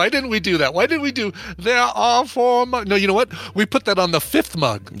good point. Why didn't we do that? Why did we do there are 4 mugs? No, you know what? We put that on the 5th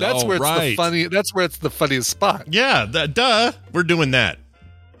mug. That's where it's the funny. That's where it's the funniest spot. Yeah, duh. We're doing that.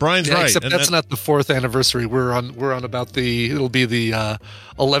 Brian's right. Except that's not the 4th anniversary. We're on about it'll be the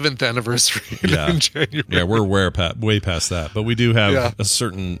 11th anniversary in January. Yeah, we're way past that. But we do have a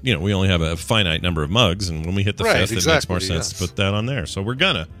certain, we only have a finite number of mugs, and when we hit the 5th, it makes more sense to put that on there. So we're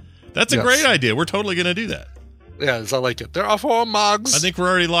gonna. That's a great idea. We're totally gonna do that. Yes, I like it. There are 4 mugs. I think we're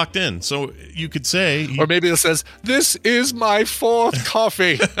already locked in. So you could say... Or maybe it says, this is my 4th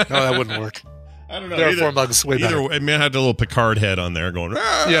coffee. No, that wouldn't work. I don't know. There are 4 mugs. Way better. It may have a little Picard head on there going...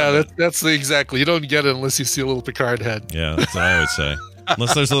 Argh! Yeah, that's exactly. You don't get it unless you see a little Picard head. Yeah, that's what I would say.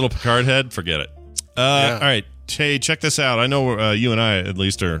 Unless there's a little Picard head, forget it. All right. Hey, check this out. I know you and I, at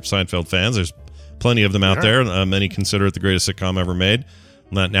least, are Seinfeld fans. There's plenty of them out there. Many consider it the greatest sitcom ever made.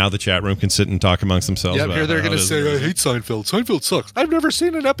 Now the chat room can sit and talk amongst themselves. Yeah, here they're going to say, I hate Seinfeld. Seinfeld sucks. I've never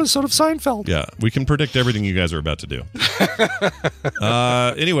seen an episode of Seinfeld. Yeah, we can predict everything you guys are about to do.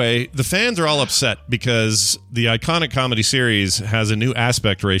 Anyway, the fans are all upset because the iconic comedy series has a new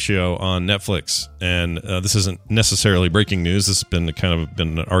aspect ratio on Netflix. And this isn't necessarily breaking news. This has been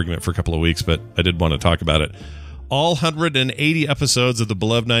an argument for a couple of weeks, but I did want to talk about it. All 180 episodes of the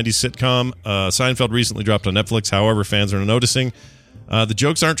beloved 90s sitcom Seinfeld recently dropped on Netflix. However, fans are noticing the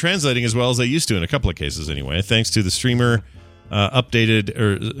jokes aren't translating as well as they used to in a couple of cases anyway, thanks to the streamer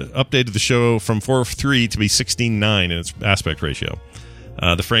updated the show from 4:3 to be 16:9 in its aspect ratio.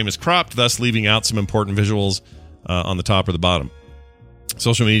 The frame is cropped, thus leaving out some important visuals on the top or the bottom.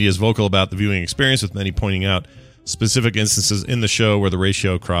 Social media is vocal about the viewing experience, with many pointing out specific instances in the show where the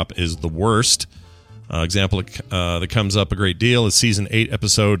ratio crop is the worst. Example that comes up a great deal is season 8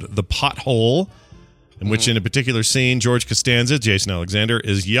 episode The Pothole, in which in a particular scene, George Costanza, Jason Alexander,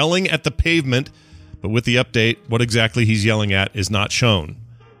 is yelling at the pavement, but with the update, what exactly he's yelling at is not shown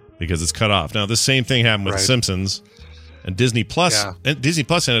because it's cut off. Now, the same thing happened with The Simpsons, and Disney Plus. And Disney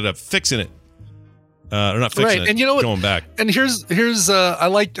Plus ended up fixing it. Or not fixing it, and you know what? Going back. And here's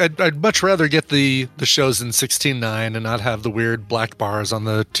I'd much rather get the shows in 16:9 and not have the weird black bars on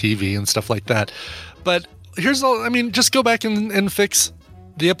the TV and stuff like that. But just go back and fix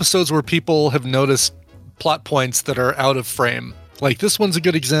the episodes where people have noticed plot points that are out of frame. Like this one's a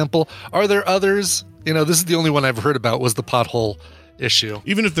good example. Are there others? This is the only one I've heard about was the pothole issue.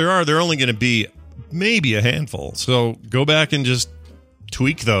 Even if there are, they're only going to be maybe a handful. So go back and just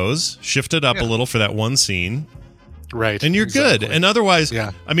tweak those, shift it up a little for that one scene. Right. And you're good. And otherwise,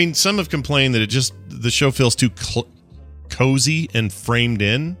 some have complained that the show feels too cozy and framed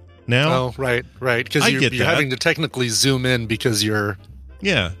in now. Oh, right. Because you're having to technically zoom in because you're...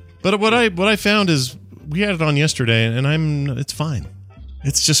 Yeah. But what I found is we had it on yesterday, and it's fine.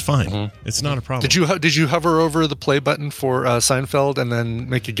 It's just fine. Mm-hmm. It's not a problem. Did you hover over the play button for Seinfeld and then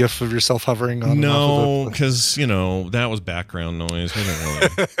make a gif of yourself hovering on? No, because that was background noise. We didn't really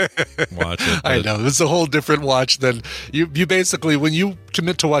watch it. I know it's a whole different watch than you basically when you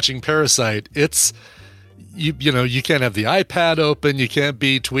commit to watching Parasite. It's you can't have the iPad open. You can't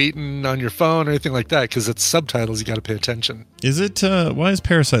be tweeting on your phone or anything like that because it's subtitles. You got to pay attention. Is it? Why is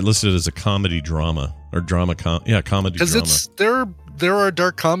Parasite listed as a comedy drama or comedy drama? Because there are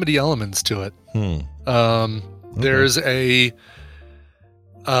dark comedy elements to it. Okay. There's a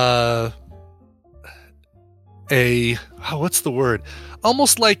what's the word?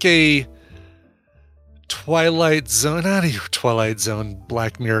 Almost like a Twilight Zone, not a Twilight Zone,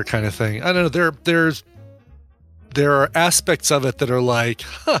 Black Mirror kind of thing. I don't know. There are aspects of it that are like,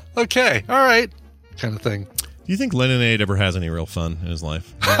 okay, all right, kind of thing. Do you think Leninade ever has any real fun in his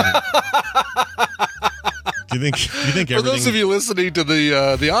life? Do you think everything... For those of you listening to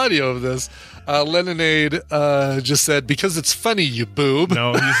the audio of this, Leninade just said, because it's funny, you boob.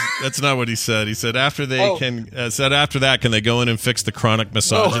 No, that's not what he said. He said after that, can they go in and fix the chronic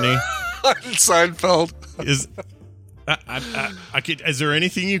misogyny? Seinfeld. Is there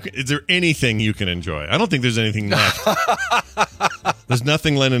anything you can enjoy? I don't think there's anything left. There's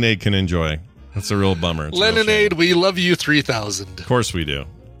nothing Leninade can enjoy. That's a real bummer. Leninade, we love you 3000. Of course we do.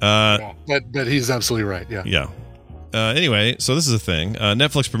 But he's absolutely right. Yeah. Yeah. Anyway, so this is a thing.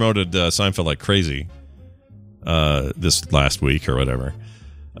 Netflix promoted Seinfeld like crazy this last week or whatever.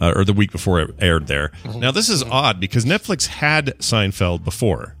 Or the week before it aired there. Mm-hmm. Now, this is odd because Netflix had Seinfeld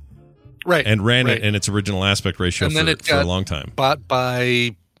before. Right. And ran it in its original aspect ratio for a long time. Bought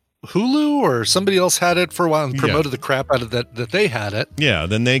by Hulu or somebody else had it for a while and promoted the crap out of that they had it. Yeah,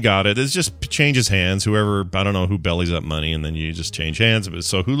 then they got it. It just changes hands. Whoever, I don't know who bellies up money, and then you just change hands.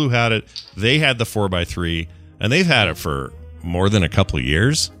 So Hulu had it. They had the 4x3, and they've had it for more than a couple of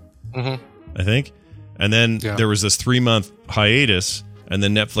years, I think. And then there was this 3-month hiatus, and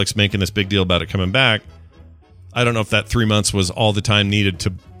then Netflix making this big deal about it coming back. I don't know if that 3 months was all the time needed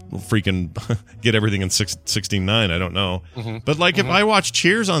to freaking get everything in 16:9. I don't know. But like if I watch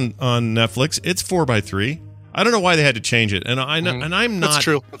Cheers on Netflix, it's 4x3. I don't know why they had to change it. And I know, and I'm not. That's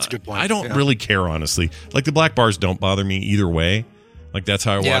true. That's a good point. I don't really care, honestly. Like the black bars don't bother me either way. Like that's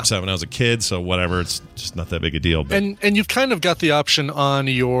how I watched that when I was a kid. So whatever, it's just not that big a deal. But. And you've kind of got the option on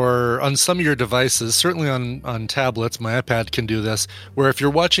some of your devices, certainly on tablets. My iPad can do this, where if you're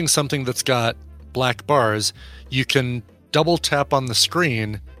watching something that's got black bars, you can double tap on the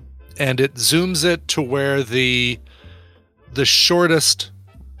screen, and it zooms it to where the shortest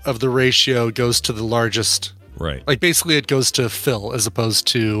of the ratio goes to the largest. Right. Like basically it goes to fill as opposed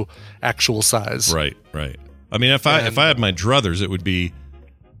to actual size. Right. I mean, if I had my druthers, it would be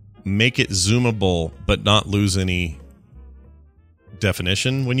make it zoomable but not lose any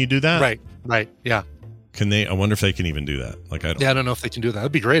definition when you do that. Right. Yeah. Can they? I wonder if they can even do that. Like I don't know if they can do that.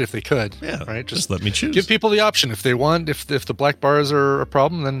 It'd be great if they could. Yeah. Right. Just let me choose. Give people the option if they want. If the black bars are a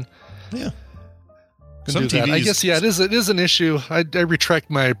problem, then Some do that. TVs, I guess it is an issue. I retract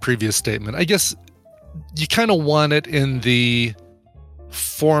my previous statement. I guess you kind of want it in the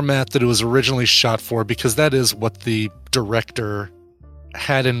format that it was originally shot for, because that is what the director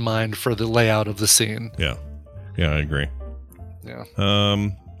had in mind for the layout of the scene. Yeah, I agree. Yeah.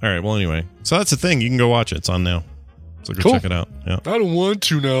 All right. Well, anyway, so that's the thing. You can go watch it. It's on now. So go check it out. Yeah. I don't want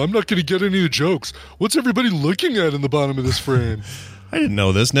to now. I'm not going to get any of the jokes. What's everybody looking at in the bottom of this frame? I didn't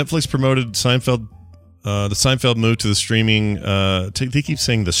know this. Netflix promoted Seinfeld. The Seinfeld moved to the streaming. They keep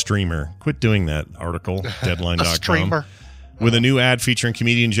saying the streamer. Quit doing that. Article. Deadline.com. Streamer. With a new ad featuring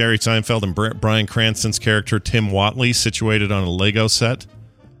comedian Jerry Seinfeld and Bryan Cranston's character Tim Whatley, situated on a Lego set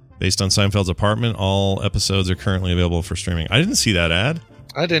based on Seinfeld's apartment. All episodes are currently available for streaming. I didn't see that ad.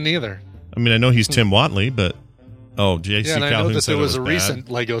 I didn't either. I mean, I know he's Tim Whatley, but J.C. Yeah, and Calhoun I know that said there was a bad. recent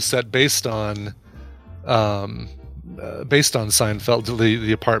Lego set based on Seinfeld,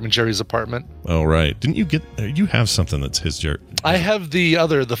 the apartment, Jerry's apartment. Oh, right. Didn't you get? You have something that's his Jerry? I have the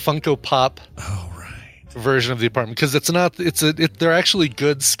Funko Pop. Oh, right. Version of the apartment, because it's not. They're actually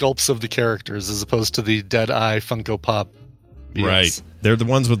good sculpts of the characters as opposed to the dead eye Funko Pop. BS. Right. They're the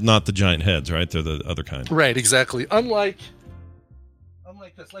ones with not the giant heads, right? They're the other kind. Right. Exactly. Unlike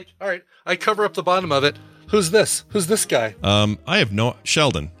this. Like, all right, I cover up the bottom of it. Who's this? Who's this guy? I have no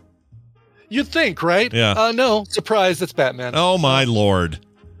Sheldon. You'd think, right? Yeah. No, surprise, it's Batman. Oh my lord.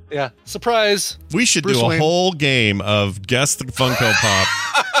 Yeah, surprise. We should Bruce do a Wayne. Whole game of Guess the Funko Pop.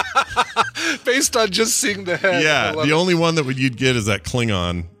 Based on just seeing the head. Yeah, the only one that you'd get is that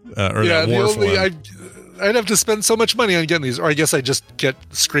Klingon or that Worf one. I'd have to spend so much money on getting these, or I guess I just get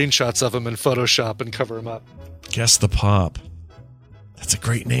screenshots of them in Photoshop and cover them up. Guess the Pop. That's a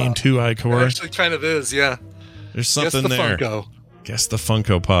great name too, Icor. It actually kind of is, yeah. There's something Guess the there. Funko. Guess the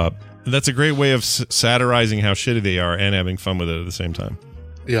Funko Pop. That's a great way of satirizing how shitty they are and having fun with it at the same time.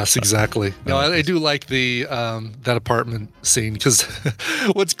 Yes, exactly. No, I do like the that apartment scene, because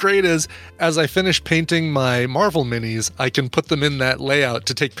what's great is as I finish painting my Marvel minis, I can put them in that layout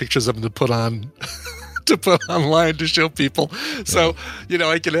to take pictures of them to put on to put online to show people. So,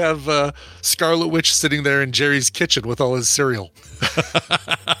 I can have Scarlet Witch sitting there in Jerry's kitchen with all his cereal.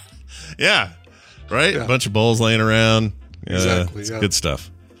 Yeah, right. Yeah. A bunch of bowls laying around. Exactly. It's good stuff.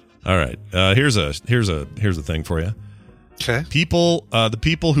 All right. Here's a thing for you. Okay. The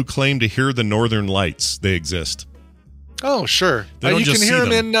people who claim to hear the Northern Lights, they exist. Oh, sure. You can hear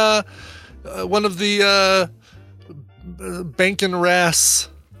them in one of the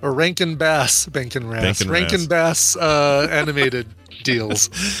Rankin Bass animated deals.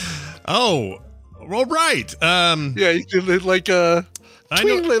 Oh, well, right. Yeah, you can like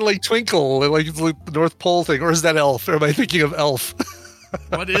Twinkle, like the North Pole thing, or is that Elf? Or am I thinking of Elf?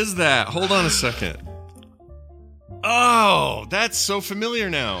 What is that? Hold on a second. Oh, that's so familiar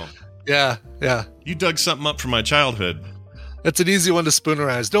now. Yeah. You dug something up from my childhood. It's an easy one to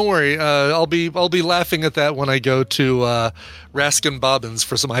spoonerize. Don't worry. I'll be laughing at that when I go to Raskin Bobbins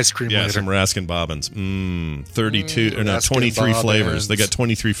for some ice cream. Yeah, later. some Raskin Bobbins. 32 or no, 23 flavors. They got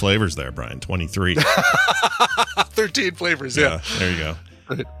 23 flavors there, Brian. 23. 13 flavors. Yeah. There you go.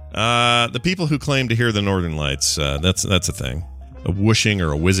 The people who claim to hear the Northern Lights. That's a thing. A whooshing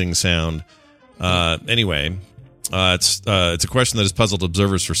or a whizzing sound. Anyway. It's a question that has puzzled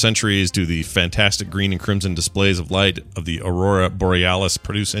observers for centuries. Do the fantastic green and crimson displays of light of the aurora borealis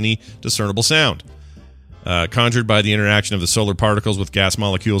produce any discernible sound? Conjured by the interaction of the solar particles with gas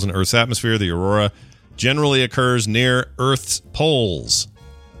molecules in Earth's atmosphere, the aurora generally occurs near Earth's poles.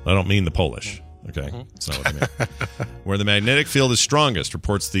 I don't mean the Polish. Okay, that's not what I mean. Where the magnetic field is strongest.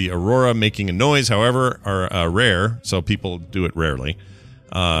 Reports the aurora making a noise, however, are rare, so people do it rarely.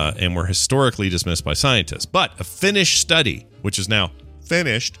 And were historically dismissed by scientists. But a Finnish study, which is now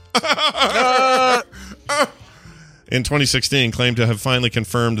finished, in 2016 claimed to have finally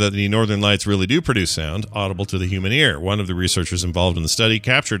confirmed that the Northern Lights really do produce sound audible to the human ear. One of the researchers involved in the study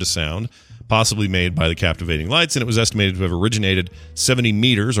captured a sound possibly made by the captivating lights, and it was estimated to have originated 70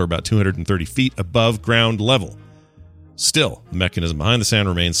 meters, or about 230 feet, above ground level. Still, the mechanism behind the sound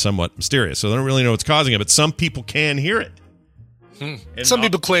remains somewhat mysterious, so they don't really know what's causing it, but some people can hear it. Some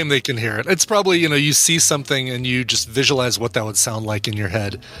people claim they can hear it. It's probably, you see something and you just visualize what that would sound like in your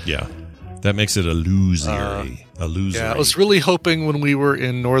head. Yeah. That makes it illusory. Yeah, I was really hoping when we were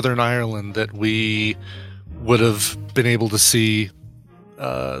in Northern Ireland that we would have been able to see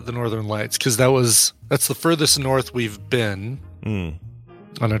the Northern Lights, because that's the furthest north we've been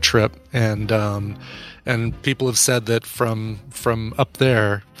on a trip, and people have said that from up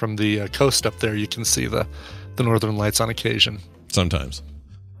there, from the coast up there, you can see the Northern Lights on occasion. Sometimes,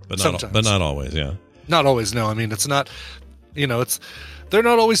 but not always. Yeah, not always. No, I mean it's not. They're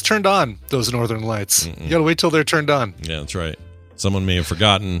not always turned on. Those Northern Lights. You gotta wait till they're turned on. Yeah, that's right. Someone may have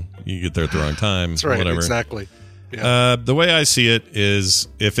forgotten. You get there at the wrong time. That's right. Whatever. Exactly. Yeah. The way I see it is,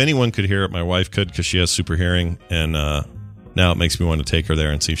 if anyone could hear it, my wife could, because she has super hearing, and now it makes me want to take her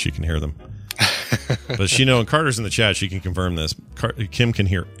there and see if she can hear them. But and Carter's in the chat. She can confirm this. Kim can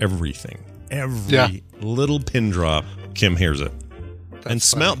hear everything. Every little pin drop, Kim hears it. And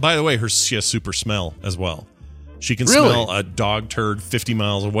smell, by the way, she has super smell as well. She can smell a dog turd 50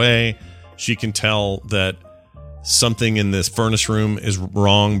 miles away. She can tell that something in this furnace room is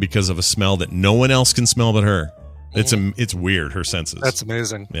wrong because of a smell that no one else can smell but her. It's weird, her senses. That's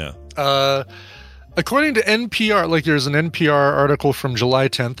amazing. Yeah. According to NPR, there's an NPR article from July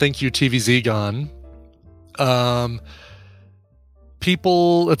 10th. Thank you, TVZ Gone.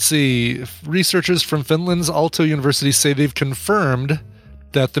 Researchers from Finland's Aalto University say they've confirmed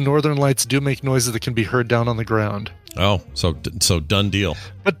that the Northern Lights do make noises that can be heard down on the ground. Oh, so done deal.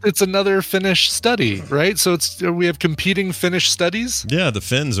 But it's another Finnish study, right? So we have competing Finnish studies? Yeah, the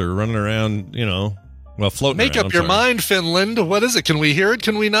Finns are running around, floating Make around. Up your mind, Finland. What is it? Can we hear it?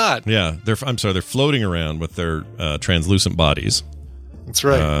 Can we not? Yeah, they're floating around with their translucent bodies. That's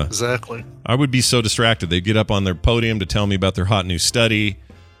right, exactly. I would be so distracted. They'd get up on their podium to tell me about their hot new study,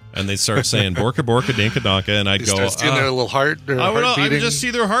 and they'd start saying "borka borka dinka donka," and I'd go, start seeing their little heart. I would just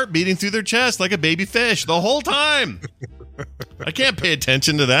see their heart beating through their chest like a baby fish the whole time. I can't pay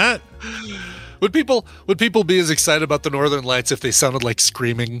attention to that. Would people be as excited about the Northern Lights if they sounded like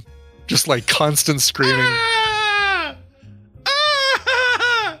screaming, just like constant screaming?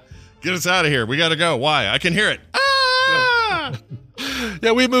 Get us out of here. We got to go. Why? I can hear it.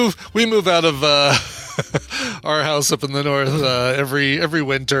 Yeah, we move out of our house up in the north every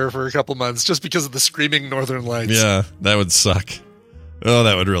winter for a couple months just because of the screaming Northern Lights. Yeah, that would suck. Oh,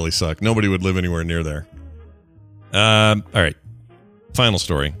 that would really suck. Nobody would live anywhere near there. All right. Final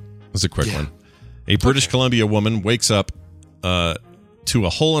story. This is a quick one. A British Columbia woman wakes up to a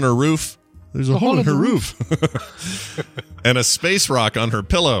hole in her roof. There's a hole in her roof. And a space rock on her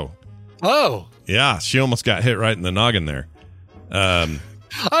pillow. Oh. Yeah, she almost got hit right in the noggin there.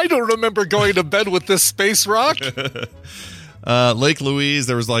 I don't remember going to bed with this space rock. Lake Louise,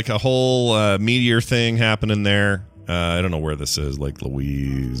 there was like a whole meteor thing happening there. I don't know where this is, Lake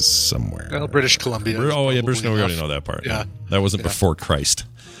Louise somewhere. Well, British Columbia. Oh, yeah, British Columbia. We already know that part. Yeah. That wasn't before Christ.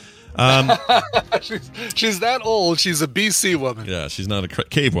 She's that old. She's a BC woman. Yeah, she's not a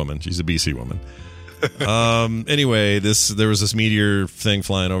cave woman. She's a BC woman. Anyway, there was this meteor thing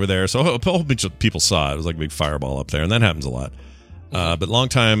flying over there, so a whole bunch of people saw it. It was like a big fireball up there, and that happens a lot. But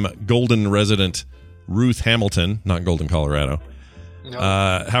longtime Golden resident Ruth Hamilton, not Golden, Colorado,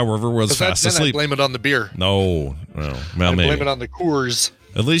 however, was fast asleep. I blame it on the beer. No. Well, blame it on the Coors.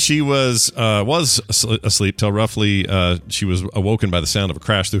 At least she was asleep till roughly she was awoken by the sound of a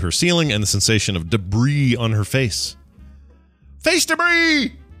crash through her ceiling and the sensation of debris on her face. Face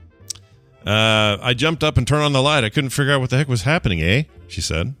debris! I jumped up and turned on the light. I couldn't figure out what the heck was happening, eh? She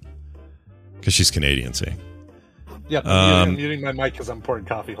said. Because she's Canadian, see? Yep, I'm muting my mic because I'm pouring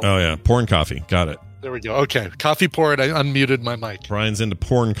coffee. Oh, yeah, pouring coffee. Got it. There we go. Okay, coffee poured. I unmuted my mic. Brian's into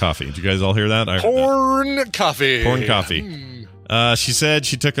porn coffee. Did you guys all hear that? Porn coffee. Porn coffee. She said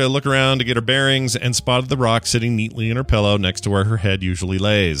she took a look around to get her bearings and spotted the rock sitting neatly in her pillow next to where her head usually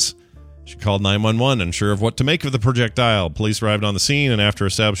lays. She called 911, unsure of what to make of the projectile. Police arrived on the scene, and after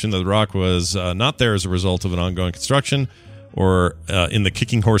establishing that the rock was not there as a result of an ongoing construction or in the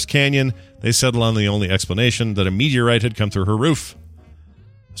Kicking Horse Canyon, they settled on the only explanation that a meteorite had come through her roof.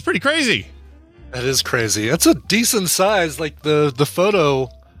 It's pretty crazy. That is crazy. That's a decent size, like the photo.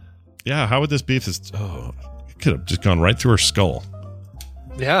 Yeah, how would this be if this... Oh, it could have just gone right through her skull.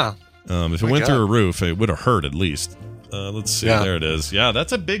 Yeah. If it went through her roof, it would have hurt at least. Let's see. Yeah. There it is. Yeah,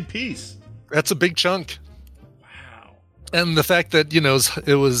 that's a big piece. That's a big chunk. Wow. And the fact that,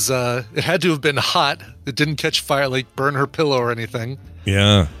 it had to have been hot. It didn't catch fire, like burn her pillow or anything.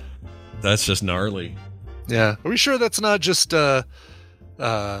 Yeah. That's just gnarly. Yeah. Are we sure that's not just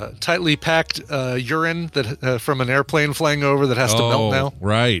tightly packed urine that from an airplane flying over that has to melt now?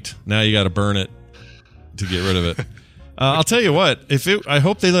 Right. Now you got to burn it to get rid of it. I'll tell you what. I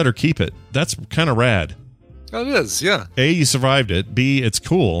hope they let her keep it. That's kind of rad. It is, yeah. A, you survived it. B, it's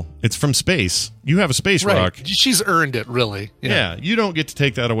cool. It's from space. You have a space rock. She's earned it, really. Yeah, you don't get to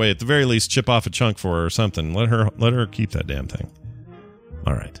take that away. At the very least, chip off a chunk for her or something. Let her keep that damn thing.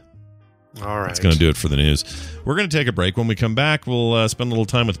 All right. That's going to do it for the news. We're going to take a break. When we come back, we'll spend a little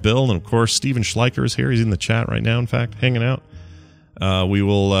time with Bill. And, of course, Steven Schleicher is here. He's in the chat right now, in fact, hanging out. We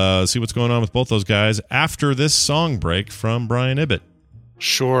will see what's going on with both those guys after this song break from Brian Ibbett.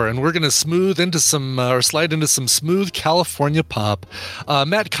 Sure, and we're going to slide into some smooth California pop.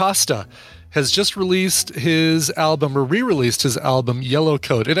 Matt Costa has just released his album, or re-released his album, Yellow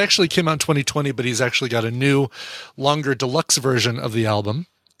Coat. It actually came out in 2020, but he's actually got a new, longer deluxe version of the album.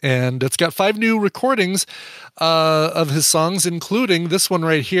 And it's got 5 new recordings of his songs, including this one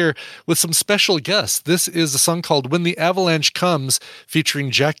right here with some special guests. This is a song called When the Avalanche Comes, featuring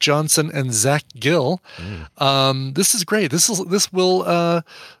Jack Johnson and Zach Gill. This is great. This will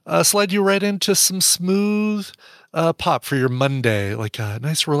slide you right into some smooth pop for your Monday, like a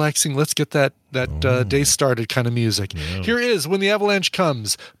nice relaxing, let's get that day started kind of music. Yeah. Here is When the Avalanche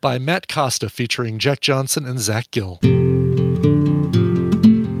Comes by Matt Costa, featuring Jack Johnson and Zach Gill.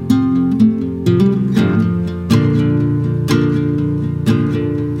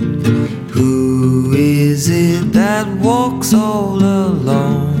 Is it that walks all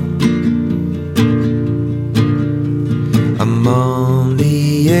alone among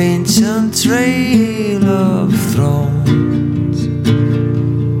the ancient trail of thrones?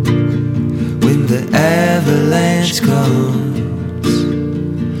 When the avalanche comes,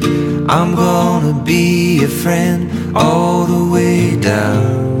 I'm gonna be a friend all the way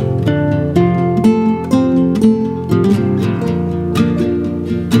down.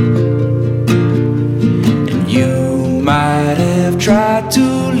 Might have tried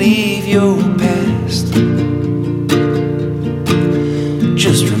to leave your past.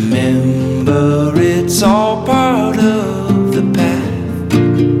 Just remember it's all part of the path.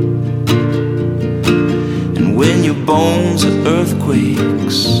 And when your bones are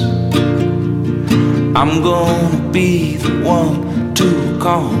earthquakes, I'm gonna be the one to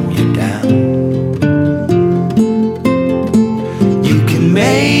calm you down. You can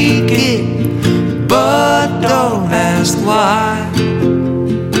make it, but don't ask why.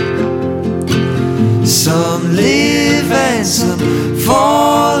 Some live and some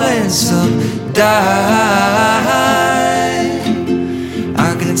fall and some die.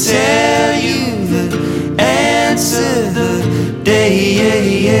 I can tell you the answer the day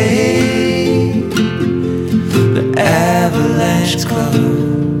the avalanche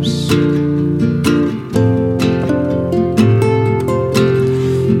comes.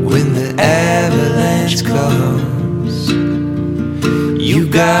 When the avalanche comes, you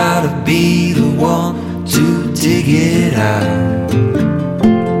gotta be the one to dig it out.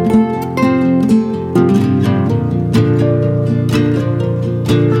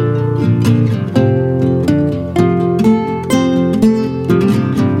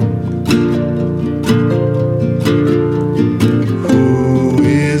 Who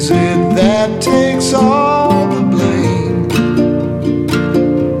is it that takes all the blame?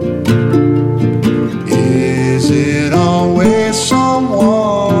 Is it always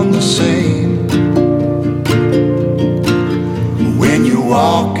someone the same?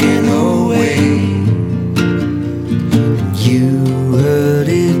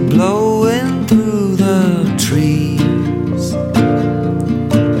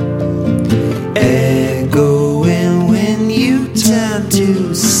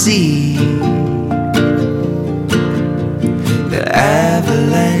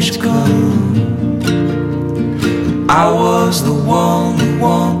 avalanche comes, I was the one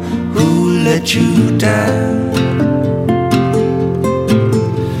who let you down.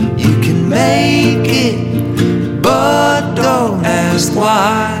 You can make it, but don't ask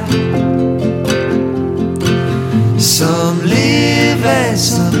why. Some live and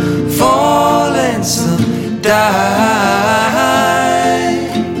some fall and some die.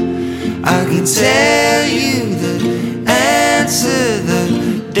 I can tell you the answer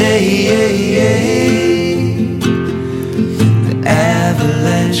the day the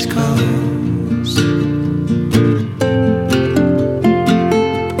avalanche comes.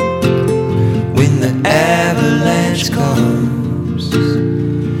 When the avalanche comes,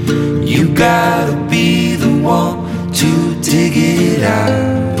 you gotta be the one to dig it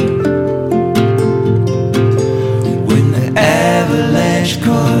out. When the avalanche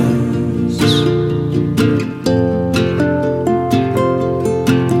comes,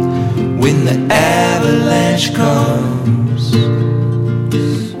 when the avalanche comes.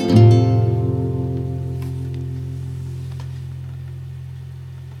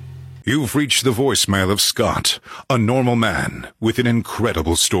 You've reached the voicemail of Scott, a normal man with an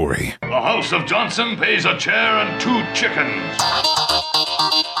incredible story. The House of Johnson pays a chair and 2 chickens.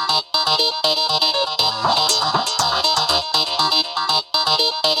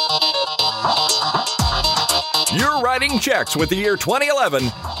 You're writing checks with the year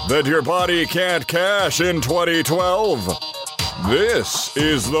 2011 that your body can't cash in 2012. This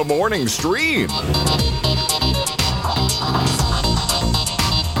is the Morning Stream.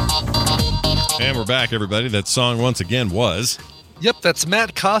 And we're back, everybody. That song, once again, was... Yep, that's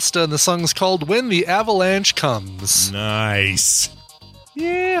Matt Costa, and the song's called When the Avalanche Comes. Nice.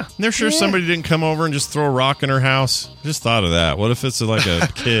 Yeah. They're sure somebody didn't come over and just throw a rock in her house. Just thought of that. What if it's like a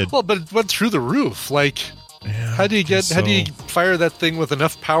kid? Well, but it went through the roof. Like, how do you fire that thing with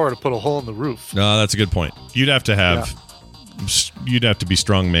enough power to put a hole in the roof? No, that's a good point. You'd have to be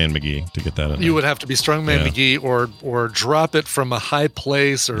Strongman McGee to get that in there. You would have to be Strongman McGee or drop it from a high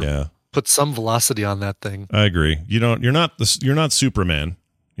place or put some velocity on that thing. I agree. You're not Superman,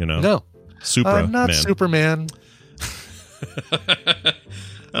 you know. No. I'm not Superman.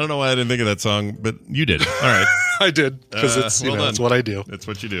 I don't know why I didn't think of that song, but you did. All right. I did, because it's what I do. It's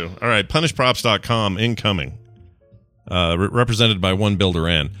what you do. All right, punishprops.com incoming. Represented by one Bill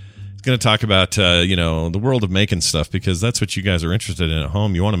Duran. He's going to talk about, the world of making stuff, because that's what you guys are interested in at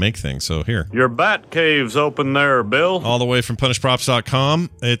home. You want to make things, so here. Your bat cave's open there, Bill. All the way from punishprops.com,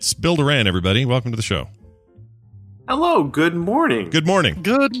 it's Bill Duran, everybody. Welcome to the show. Hello, good morning. Good morning.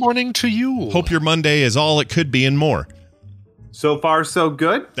 Good morning to you. Hope your Monday is all it could be and more. So far, so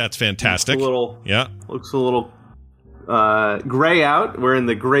good. That's fantastic. Looks a little gray out. We're in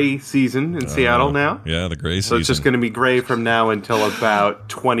the gray season in Seattle now. Yeah, the gray season. So it's just going to be gray from now until about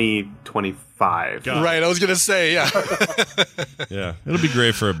 2025. Right, I was going to say, yeah. Yeah, it'll be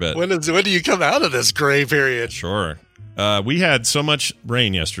gray for a bit. When do you come out of this gray period? Sure. We had so much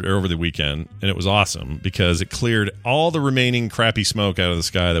rain over the weekend, and it was awesome because it cleared all the remaining crappy smoke out of the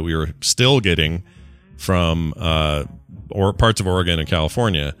sky that we were still getting from or parts of Oregon and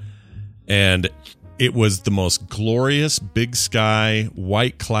California. And it was the most glorious big sky,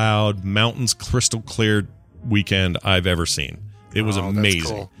 white cloud, mountains crystal clear weekend I've ever seen. It was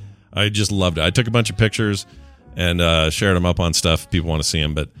amazing. Cool. I just loved it. I took a bunch of pictures and shared them up on stuff. People want to see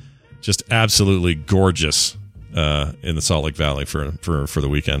them, but just absolutely gorgeous in the Salt Lake Valley for the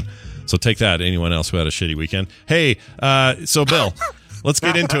weekend. So take that, anyone else who had a shitty weekend. Hey, so Bill, let's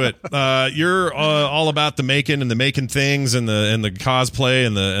get into it. You're all about the making things and the cosplay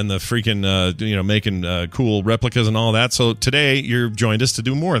and the freaking making cool replicas and all that. So today you've joined us to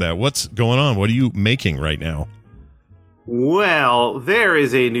do more of that. What's going on? What are you making right now? Well, there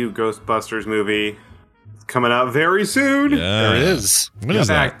is a new Ghostbusters movie coming out very soon. Yeah. There is. What is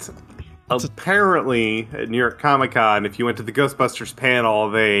that? Apparently, at New York Comic Con, if you went to the Ghostbusters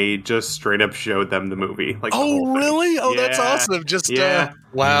panel, they just straight up showed them the movie. Oh, really? Oh, that's awesome!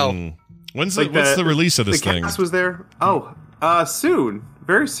 Wow. What's the release of this thing? The cast was there. Soon,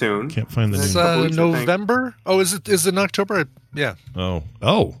 very soon. Can't find the name. It's November. Oh, is it in October? Yeah.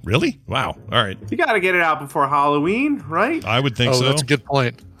 Oh, really? Wow. All right. You got to get it out before Halloween, right? I would think so. That's a good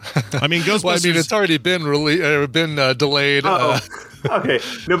point. I mean, Ghostbusters. Well, I mean, it's already been delayed. Okay,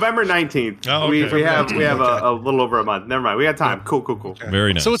 November 19th. Oh, okay. We have a little over a month. Never mind. We got time. Cool. Okay.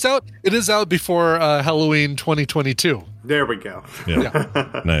 Very nice. So it is out before Halloween 2022. There we go.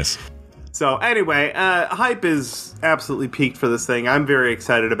 Yeah. Nice. So anyway, hype is absolutely peaked for this thing. I'm very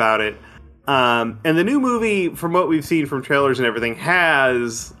excited about it. And the new movie, from what we've seen from trailers and everything,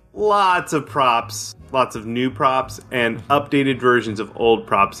 has lots of props lots of new props, and updated versions of old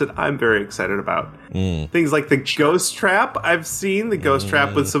props that I'm very excited about. Things like the Ghost Trap. I've seen the Ghost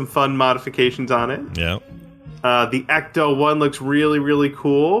Trap with some fun modifications on it. Yeah. The Ecto one looks really, really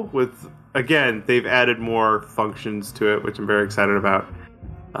cool. Again, they've added more functions to it, which I'm very excited about.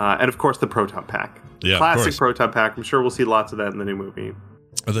 And of course, the Proton Pack. Yeah, classic Proton Pack. I'm sure we'll see lots of that in the new movie.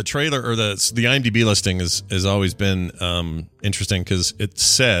 The trailer or the IMDb listing has always been interesting because it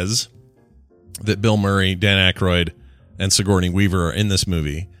says that Bill Murray, Dan Aykroyd, and Sigourney Weaver are in this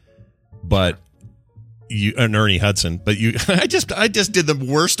movie, but and Ernie Hudson. But I just did the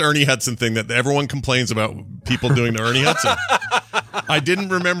worst Ernie Hudson thing that everyone complains about people doing to Ernie Hudson. I didn't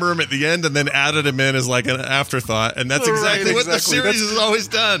remember him at the end and then added him in as like an afterthought, and that's exactly what the series has always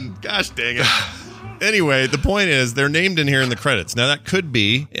done. Gosh dang it. Anyway, the point is they're named in here in the credits. Now that could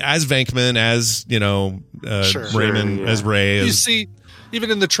be as Venkman, as Raymond, as Ray. You see, even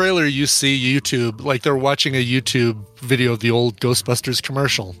in the trailer, you see YouTube, like they're watching a YouTube video of the old Ghostbusters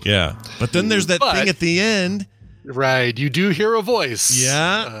commercial. Yeah, but then there's that thing at the end. Right, you do hear a voice.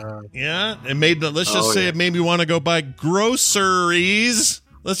 Yeah, yeah. It made. Let's just say it made me want to go buy groceries.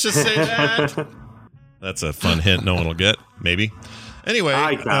 Let's just say that. That's a fun hint. No one will get. Maybe. Anyway,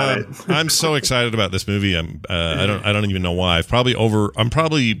 I'm so excited about this movie. I don't even know why. I'm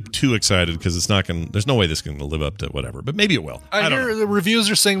probably too excited because it's not going. There's no way this is going to live up to whatever. But maybe it will. I hear the reviews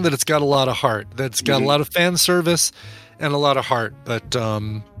are saying that it's got a lot of heart. That it's got a lot of fan service and a lot of heart. But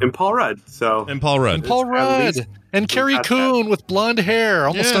and Paul Rudd. And Carrie Coon with blonde hair,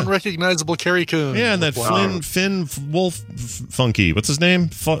 almost unrecognizable Carrie Coon. Yeah, and that Finn Wolfhard. What's his name?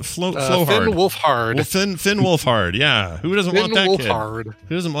 Flowhard. Finn Wolfhard. Finn Wolfhard. Yeah, who doesn't want that Wolfhard. Kid?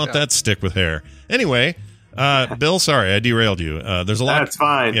 Who doesn't want that stick with hair? Anyway, Bill, sorry I derailed you. There's a lot. That's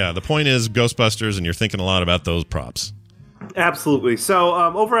fine. Yeah, the point is Ghostbusters, and you're thinking a lot about those props. Absolutely. So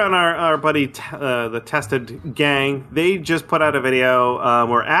over on our buddy, the Tested Gang, they just put out a video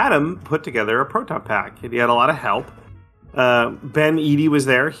where Adam put together a Proton Pack. And he had a lot of help. Ben Eady was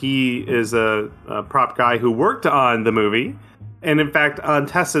there. He is a prop guy who worked on the movie. And in fact, on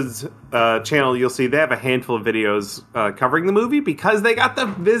Tested's channel, you'll see they have a handful of videos covering the movie because they got to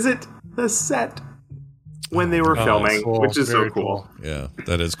visit the set when they were filming, which is so cool. Yeah,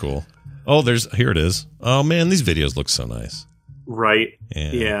 that is cool. Oh, here it is. Oh man, these videos look so nice. Right.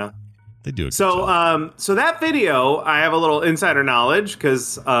 Yeah. They do. So that video, I have a little insider knowledge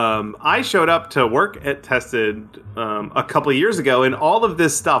because I showed up to work at Tested a couple of years ago, and all of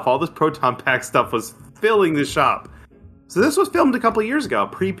this stuff, all this Proton Pack stuff, was filling the shop. So this was filmed a couple of years ago,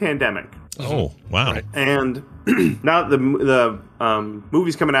 pre-pandemic. Oh wow! Right. And now the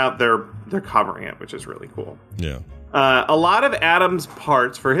movie's coming out, they're covering it, which is really cool. Yeah. A lot of Adam's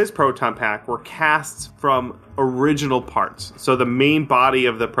parts for his Proton Pack were casts from original parts. So the main body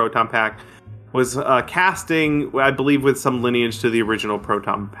of the Proton Pack was casting, I believe, with some lineage to the original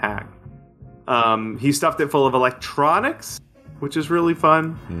Proton Pack. He stuffed it full of electronics, which is really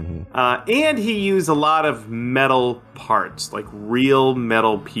fun. Mm-hmm. And he used a lot of metal parts, like real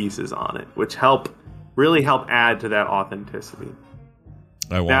metal pieces on it, which really help add to that authenticity.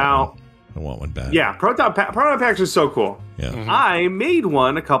 I want one bad. Yeah, Proton Packs are so cool. Yeah. Mm-hmm. I made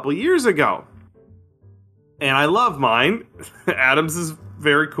one a couple years ago. And I love mine. Adam's is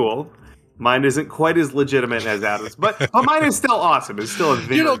very cool. Mine isn't quite as legitimate as Adam's, but mine is still awesome. It's still a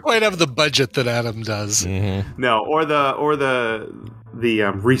video. You don't quite have the budget that Adam does. Mm-hmm. No, or the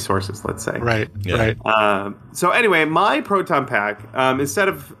resources, let's say. Right, yeah. right. So anyway, my Proton Pack, instead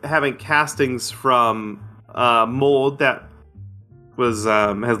of having castings from mold that was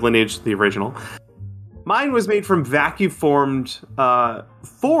has lineage to the original, mine was made from vacuum formed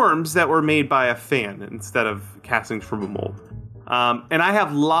forms that were made by a fan instead of castings from a mold. And I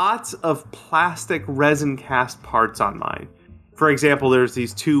have lots of plastic resin cast parts on mine. For example, there's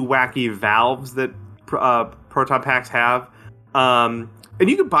these two wacky valves that Proton Packs have. And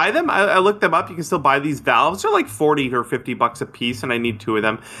you can buy them. I looked them up. You can still buy these valves. They're like $40 or $50 a piece, and I need two of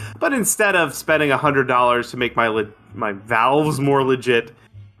them. But instead of spending $100 to make my valves more legit,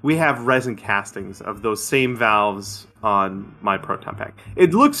 we have resin castings of those same valves on my Proton Pack.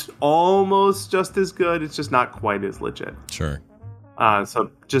 It looks almost just as good. It's just not quite as legit. Sure. So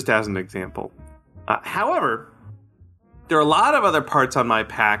just as an example. However, there are a lot of other parts on my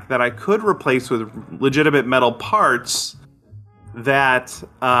pack that I could replace with legitimate metal parts that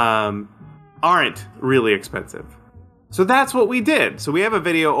aren't really expensive. So that's what we did. So we have a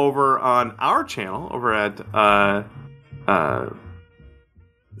video over on our channel over at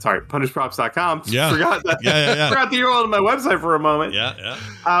Sorry, punishprops.com. Yeah. Forgot that. Forgot the URL of my website for a moment.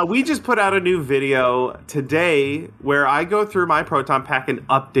 Yeah. We just put out a new video today where I go through my proton pack and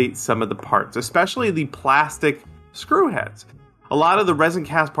update some of the parts, especially the plastic screw heads. A lot of the resin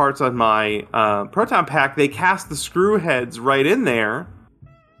cast parts on my proton pack, they cast the screw heads right in there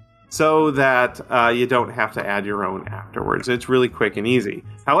so that you don't have to add your own afterwards. It's really quick and easy.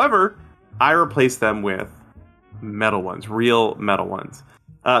 However, I replace them with metal ones, real metal ones.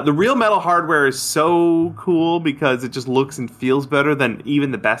 The real metal hardware is so cool because it just looks and feels better than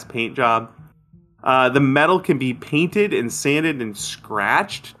even the best paint job. The metal can be painted and sanded and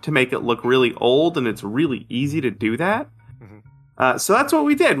scratched to make it look really old, and it's really easy to do that. So that's what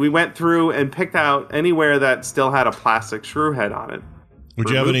we did. We went through and picked out anywhere that still had a plastic screw head on it. Would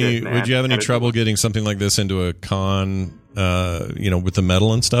you have any trouble getting something like this into a con, with the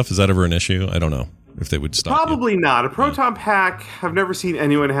metal and stuff? Is that ever an issue? I don't know if they would stop. Probably not. A proton pack, I've never seen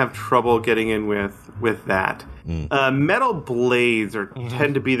anyone have trouble getting in with that. Metal blades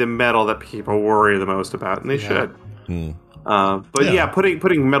tend to be the metal that people worry the most about, and they should.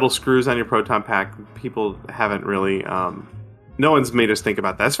 Putting metal screws on your proton pack, people haven't really. No one's made us think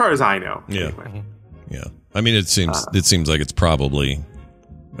about that, as far as I know. Yeah, anyway. Yeah. I mean, it seems like it's probably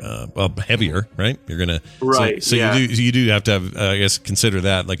heavier, right? You're gonna So you do have to have, I guess, consider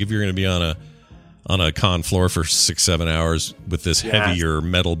that. Like if you're gonna be on a con floor for 6-7 hours with this heavier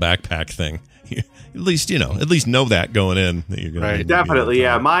metal backpack thing, at least know that going in that you're gonna definitely.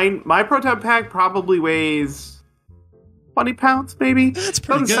 Yeah, my proton pack probably weighs 20 pounds, maybe. That's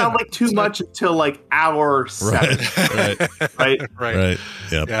pretty Doesn't sound like too much until like hour 7. Right.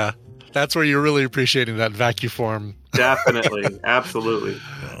 Yep. Yeah. That's where you're really appreciating that vacuum form. Definitely. Absolutely.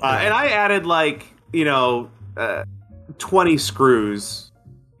 And I added 20 screws,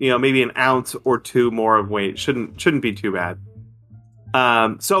 maybe an ounce or 2 more of weight. Shouldn't be too bad.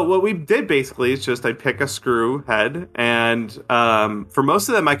 So what we did basically is just I pick a screw head, and for most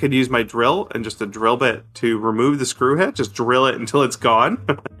of them I could use my drill and just a drill bit to remove the screw head, just drill it until it's gone.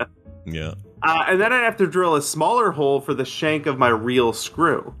 Yeah. And then I'd have to drill a smaller hole for the shank of my real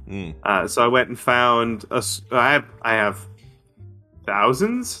screw. So I went and found I have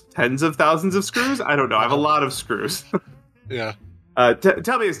tens of thousands of screws. I don't know. I have a lot of screws. Yeah.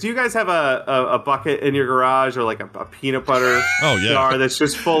 Tell me this: do you guys have a bucket in your garage or like a peanut butter jar that's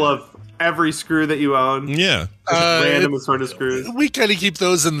just full of every screw that you own? Yeah, random sort of screws. We kind of keep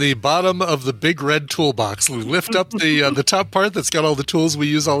those in the bottom of the big red toolbox. We lift up the top part that's got all the tools we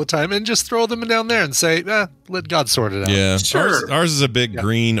use all the time, and just throw them down there and say, "Let God sort it out." Yeah, sure. Ours is a big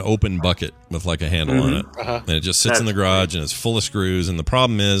green open bucket with like a handle on it, and it just sits in the garage and it's full of screws. And the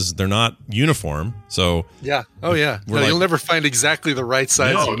problem is they're not uniform, so yeah, you'll never find exactly the right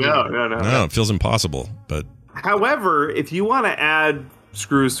size. No, it feels impossible. But however, if you want to add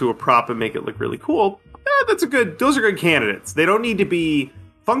screws to a prop and make it look really cool, those are good candidates. They don't need to be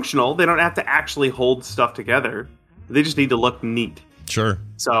functional. They don't have to actually hold stuff together. They just need to look neat. Sure.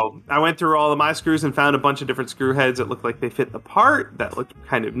 So I went through all of my screws and found a bunch of different screw heads that looked like they fit the part, that looked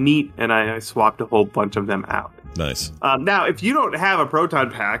kind of neat, and I swapped a whole bunch of them out. Nice. Now, if you don't have a proton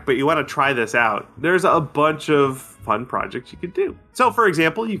pack, but you want to try this out, there's a bunch of fun projects you could do. So, for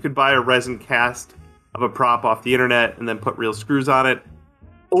example, you could buy a resin cast of a prop off the internet and then put real screws on it.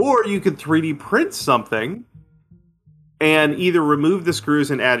 Or you could 3D print something and either remove the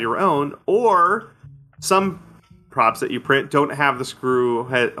screws and add your own, or some props that you print don't have the screw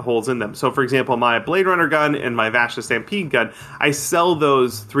holes in them. So, for example, my Blade Runner gun and my Vashta Stampede gun, I sell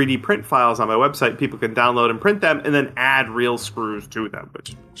those 3D print files on my website. People can download and print them and then add real screws to them,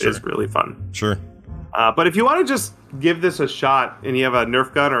 which is really fun. Sure. But if you want to just give this a shot and you have a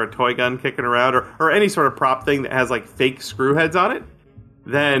Nerf gun or a toy gun kicking around or any sort of prop thing that has like fake screw heads on it,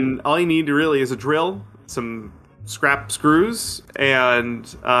 then all you need really is a drill, some scrap screws,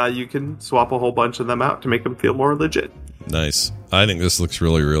 and you can swap a whole bunch of them out to make them feel more legit. Nice. I think this looks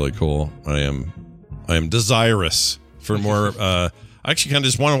really, really cool. I am desirous for more. I actually kind of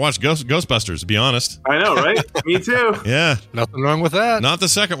just want to watch Ghostbusters, to be honest. I know, right? Me too. Yeah. Nothing wrong with that. Not the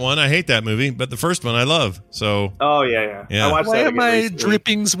second one. I hate that movie, but the first one I love. So. Oh, yeah. I watched that again recently.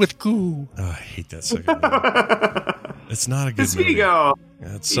 Drippings with goo? Oh, I hate that second one. It's not a good movie. Ego.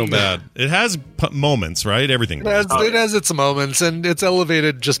 Yeah, it's so bad. It has moments, right? Everything. It has its moments, and it's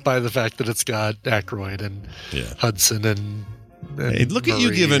elevated just by the fact that it's got Aykroyd and Hudson and hey, look at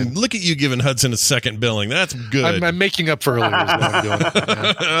you giving Hudson a second billing. That's good. I'm making up for earlier. Is what I'm doing.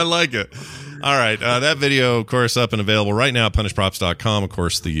 Yeah. I like it. All right, that video, of course, up and available right now at punishprops.com. Of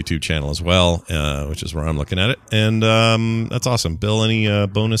course, the YouTube channel as well, which is where I'm looking at it. And that's awesome. Bill, any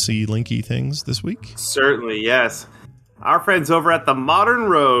bonusy, linky things this week? Certainly, yes. Our friends over at the Modern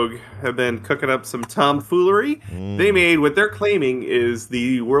Rogue have been cooking up some tomfoolery. They made what they're claiming is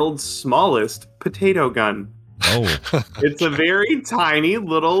the world's smallest potato gun. Oh. It's a very tiny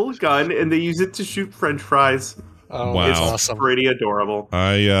little gun, and they use it to shoot French fries. Oh, wow. It's awesome. pretty adorable.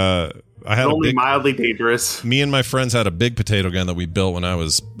 I had only mildly dangerous. Me and my friends had a big potato gun that we built when I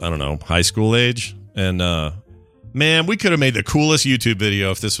was, I don't know, high school age. And, man, we could have made the coolest YouTube video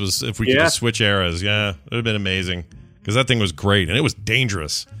if we could just switch eras. Yeah, it would have been amazing. Because that thing was great, and it was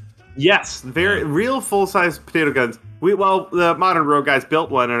dangerous. Yes, very real full-size potato guns. The Modern Rogue guys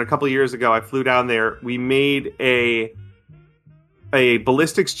built one, and a couple of years ago I flew down there. We made a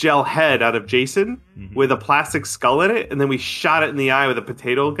ballistics gel head out of Jason with a plastic skull in it, and then we shot it in the eye with a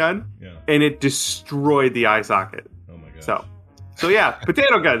potato gun, and it destroyed the eye socket. Oh my god! So yeah,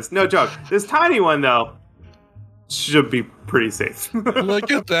 potato guns, no joke. This tiny one though should be pretty safe.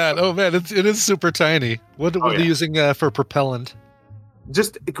 Look at that! Oh man, it is super tiny. What are they using for propellant?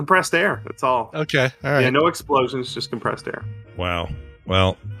 Just compressed air. That's all. Okay, all right. Yeah, no explosions, just compressed air. Wow.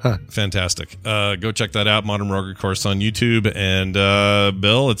 Well, fantastic. Go check that out, Modern Rogue, of course, on YouTube. And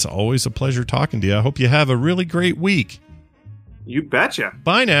Bill, it's always a pleasure talking to you. I hope you have a really great week. You betcha.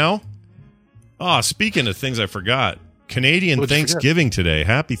 Bye now. Oh, speaking of things I forgot, Canadian Thanksgiving today.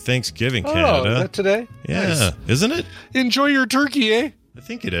 Happy Thanksgiving, Canada. Oh, is that today? Yeah. Nice. Isn't it? Enjoy your turkey, eh? I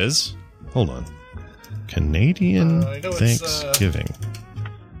think it is. Hold on. Canadian Thanksgiving.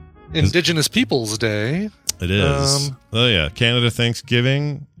 Indigenous Peoples Day. It is. Oh, yeah. Canada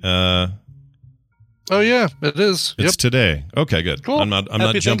Thanksgiving. Oh, yeah, it is. It's today. Okay, good. Cool. I'm not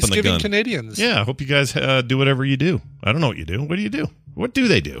Happy jumping the gun. Canadians. Yeah, I hope you guys do whatever you do. I don't know what you do. What do you do? What do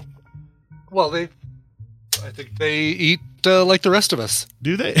they do? Well, I think they eat like the rest of us.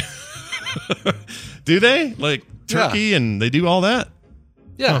 Do they? Do they? Like turkey and they do all that?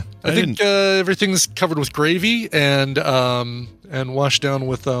 Yeah. I think everything's covered with gravy and washed down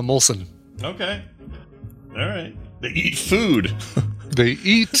with Molson. Okay. All right. They eat food. They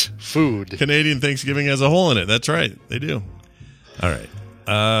eat food. Canadian Thanksgiving has a hole in it. That's right. They do. All right.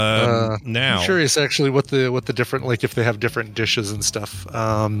 Now, I'm curious actually what the different, like if they have different dishes and stuff.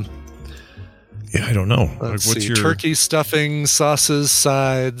 Yeah, I don't know. Let's see. Your turkey stuffing, sauces,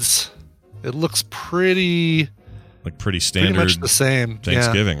 sides? It looks pretty standard. Pretty much the same.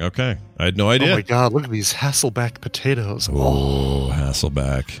 Thanksgiving. Yeah. Okay. I had no idea. Oh my god, look at these Hasselback potatoes. Oh,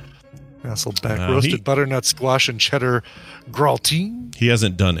 Hasselback. Roasted butternut squash and cheddar gratin. He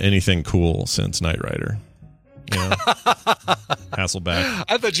hasn't done anything cool since Knight Rider. You know? Hasselback.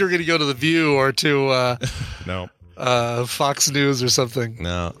 I thought you were going to go to The View or to no. Fox News or something.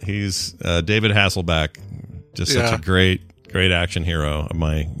 No, he's David Hasselback. Just such a great action hero of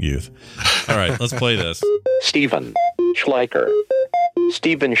my youth. All right, let's play this. Steven Schleicher.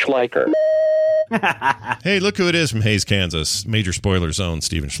 Hey, look who it is from Hays, Kansas. Major Spoiler Zone,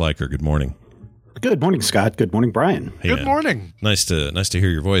 Steven Schleicher. Good morning. Good morning, Scott. Good morning, Brian. Hey, good morning. Nice to hear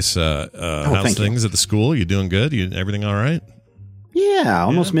your voice. How's things at the school? You doing good? Everything all right? Yeah,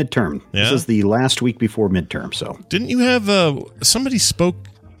 almost midterm. Yeah? This is the last week before midterm. So didn't you have somebody spoke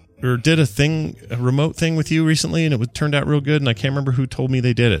or did a remote thing with you recently, and it turned out real good? And I can't remember who told me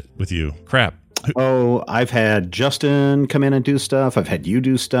they did it with you. Crap. Oh, I've had Justin come in and do stuff. I've had you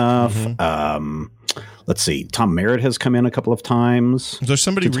do stuff. Mm-hmm. Let's see. Tom Merritt has come in a couple of times. Was there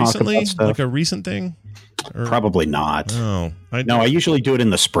somebody recently, like a recent thing? Or? Probably not. Oh, I usually do it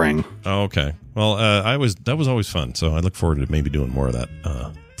in the spring. Oh, okay. Well, that was always fun. So I look forward to maybe doing more of that.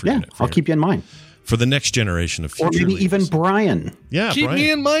 I'll keep you in mind. For the next generation of future or maybe leaders. Even Brian. Yeah, keep Brian.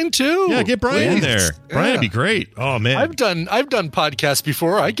 me in mind too. Yeah, get Brian in there. Brian would be great. Oh man, I've done podcasts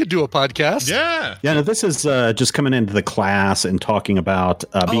before. I could do a podcast. Yeah. No, this is just coming into the class and talking about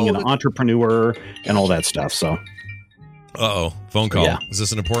being an entrepreneur and all that stuff. So, phone call. Yeah. Is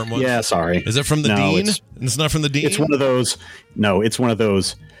this an important one? Yeah, sorry. Is it from the dean? It's not from the dean. It's one of those. No, it's one of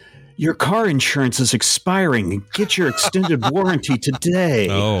those. Your car insurance is expiring. Get your extended warranty today.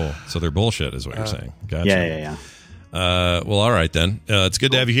 Oh, so they're bullshit is what you're saying. Gotcha. Yeah. Well, all right then. It's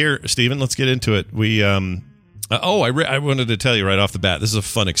good to have you here, Stephen. Let's get into it. We I wanted to tell you right off the bat, this is a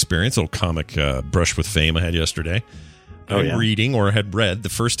fun experience, a little comic brush with fame I had yesterday. I'm reading or had read the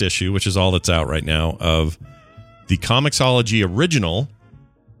first issue, which is all that's out right now, of the Comixology original.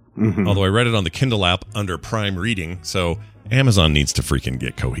 Mm-hmm. Although I read it on the Kindle app under Prime Reading, so Amazon needs to freaking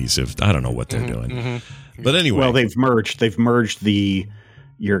get cohesive. I don't know what they're doing. Mm-hmm. But anyway. Well, they've merged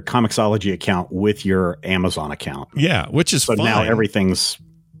your Comixology account with your Amazon account. Yeah, which is so fine. Now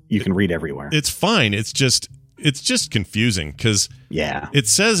you can read everywhere. It's fine. It's just confusing because it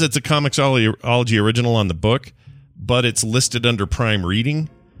says it's a Comixology original on the book, but it's listed under Prime Reading.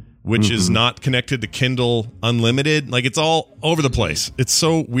 which is not connected to Kindle Unlimited. Like, it's all over the place. It's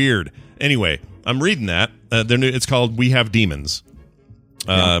so weird. Anyway, I'm reading that. It's called We Have Demons.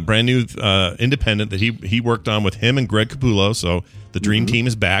 Brand new independent that he worked on with him and Greg Capullo. So the Dream Team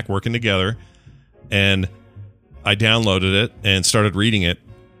is back working together. And I downloaded it and started reading it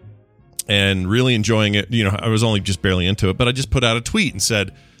and really enjoying it. You know, I was only just barely into it, but I just put out a tweet and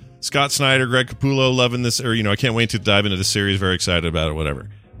said, Scott Snyder, Greg Capullo, loving this, or, you know, I can't wait to dive into this series. Very excited about it, whatever.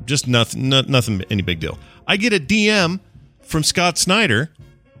 Just nothing, any big deal. I get a DM from Scott Snyder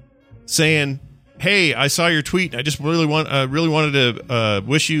saying, "Hey, I saw your tweet. I just really wanted to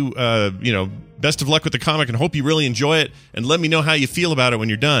wish you, you know, best of luck with the comic and hope you really enjoy it. And let me know how you feel about it when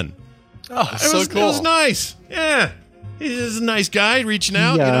you're done." Oh, so cool. It was nice. Yeah, he's a nice guy reaching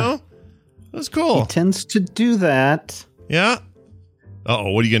out. You know, it was cool. He tends to do that. Yeah.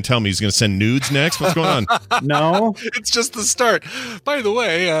 Uh-oh, what are you going to tell me? He's going to send nudes next? What's going on? No. It's just the start. By the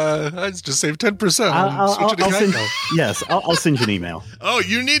way, I just saved 10%. I'll send you an email. Oh,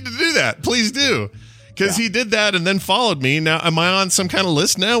 you need to do that. Please do. Because he did that and then followed me. Now, am I on some kind of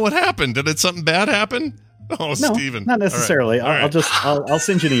list now? What happened? Did something bad happen? Oh, no, Steven. Not necessarily. All right. I'll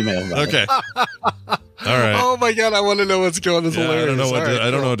send you an email about okay. All right. Oh my God, I want to know what's going on. It's hilarious. I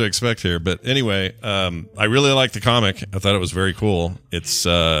don't know what to expect here, but anyway, I really like the comic. I thought it was very cool.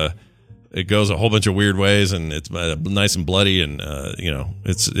 It goes a whole bunch of weird ways, and it's nice and bloody, and you know,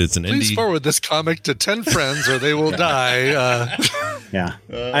 it's an Please indie. forward this comic to 10 friends, or they will die. Yeah,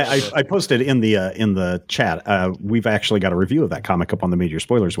 I posted in the chat. We've actually got a review of that comic up on the Major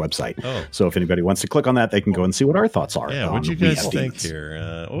Spoilers website. Oh. So if anybody wants to click on that, they can go and see what our thoughts are. Yeah, what do you guys think here?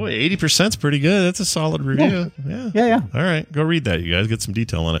 80%'s pretty good. That's a solid review. Yeah. All right, go read that, you guys. Get some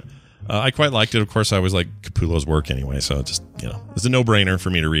detail on it. I quite liked it. Of course, I was like Capullo's work anyway, so it just, you know, it's a no-brainer for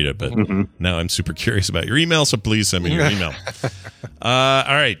me to read it. But now I'm super curious about your email, so please send me your email. All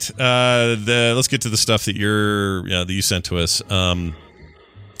right, let's get to the stuff that you sent to us.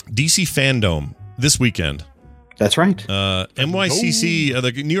 DC Fandom this weekend. That's right. NYCC,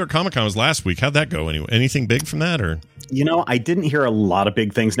 the New York Comic Con was last week. How'd that go anyway? Anything big from that, or? You know, I didn't hear a lot of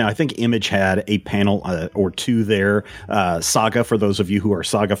big things. Now, I think Image had a panel or two there. Saga, for those of you who are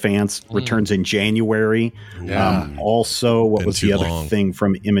Saga fans, returns in January. Yeah. Also, what was the other thing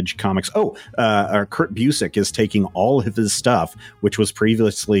from Image Comics? Kurt Busiek is taking all of his stuff, which was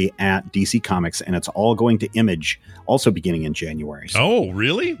previously at DC Comics, and it's all going to Image, also beginning in January. So. Oh,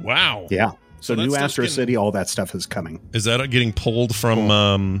 really? Wow. Yeah. So New Astro City, all that stuff is coming. Is that getting pulled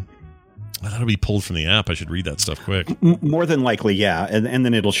from... That'll be pulled from the app. I should read that stuff quick. More than likely, yeah. And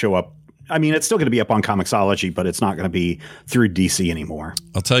then it'll show up. I mean, it's still going to be up on Comixology, but it's not going to be through DC anymore.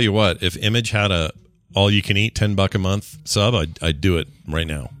 I'll tell you what. If Image had a all-you-can-eat $10 a month sub, I'd do it right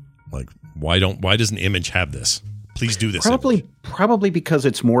now. Like, why doesn't Image have this? Please do this. Probably because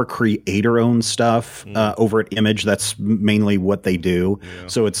it's more creator-owned stuff over at Image. That's mainly what they do. Yeah.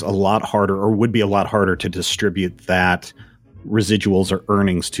 So it's a lot harder, or would be a lot harder, to distribute that residuals or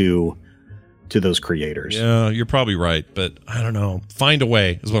earnings to those creators. Yeah, you're probably right, but I don't know. Find a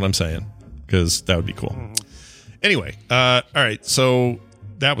way is what I'm saying, because that would be cool. Anyway, all right, so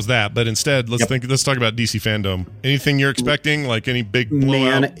that was that. But instead, let's talk about DC Fandom. Anything you're expecting, like any big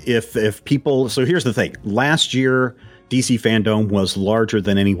blowout? Man, if people, so here's the thing. Last year, DC Fandom was larger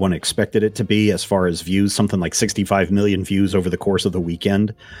than anyone expected it to be as far as views, something like 65 million views over the course of the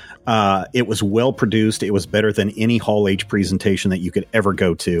weekend. It was well produced. It was better than any Hall H presentation that you could ever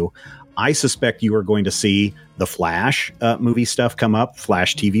go to. I suspect you are going to see the Flash movie stuff come up,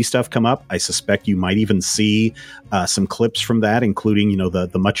 Flash TV stuff come up. I suspect you might even see some clips from that, including, you know,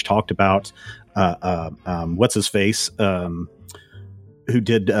 the much talked about what's his face, who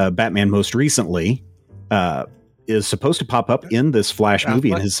did Batman most recently, is supposed to pop up in this Flash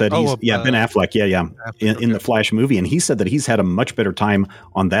movie, and has said Ben Affleck, in the Flash movie, and he said that he's had a much better time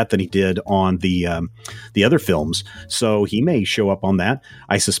on that than he did on the other films. So he may show up on that.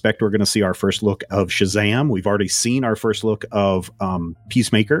 I suspect we're going to see our first look of Shazam. We've already seen our first look of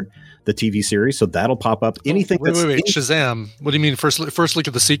Peacemaker, the TV series, so that'll pop up. Anything? Wait, Shazam. What do you mean first look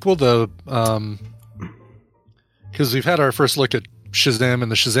at the sequel? Because we've had our first look at Shazam in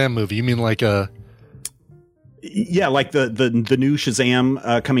the Shazam movie. You mean like a? Yeah, like the new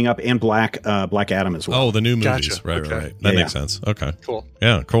Shazam coming up, and Black Adam as well. Oh, the new movies. Gotcha. Right. That makes sense. Okay. Cool.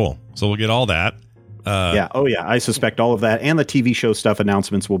 Yeah, cool. So we'll get all that. I suspect all of that, and the TV show stuff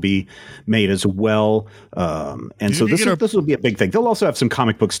announcements will be made as well. And so this will be a big thing. They'll also have some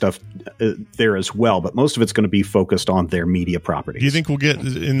comic book stuff there as well, but most of it's going to be focused on their media properties. Do you think we'll get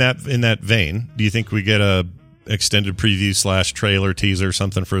in that vein? Do you think we get a extended preview / trailer teaser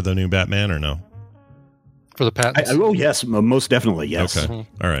something for the new Batman, or no? For the patents? Oh, yes. Most definitely, yes. Okay.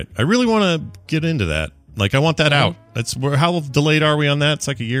 All right. I really want to get into that. Like, I want that out. That's how delayed are we on that? It's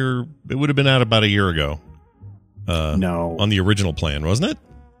like a year. It would have been out about a year ago. No. On the original plan, wasn't it?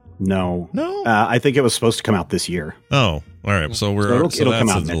 No. No? I think it was supposed to come out this year. Oh, all right. So it'll come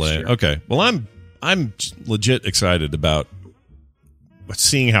out a delay. next year. Okay. Well, I'm legit excited about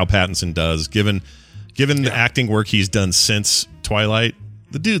seeing how Pattinson does, given the acting work he's done since Twilight.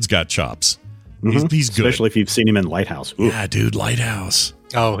 The dude's got chops. He's good. Especially if you've seen him in Lighthouse. Ooh. Yeah, dude, Lighthouse.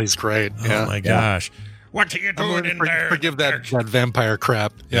 Oh, he's great. Oh, my gosh. What are you doing in there? Forgive that vampire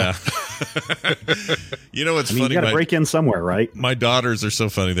crap. Yeah. You know what's funny? You got to break in somewhere, right? My daughters are so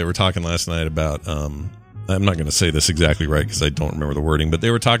funny. They were talking last night about, I'm not going to say this exactly right because I don't remember the wording, but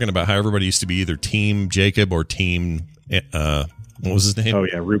they were talking about how everybody used to be either Team Jacob or Team, what was his name? Oh,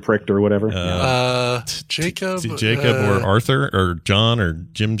 yeah, Ruprecht or whatever. Jacob. Jacob or Arthur or John or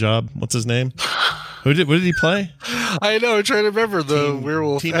Jim Job. What's his name? What did he play? I know. I'm trying to remember the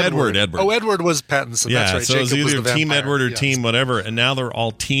werewolf. Team Edward. Oh, Edward was Pattinson. Yeah, that's right. so it was either Team Edward or Team whatever, and now they're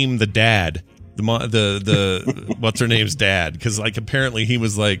all Team the Dad. The what's her name's dad? Because like apparently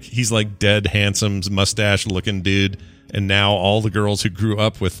he's like dead, handsome, mustache looking dude, and now all the girls who grew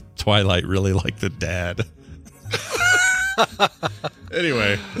up with Twilight really like the dad.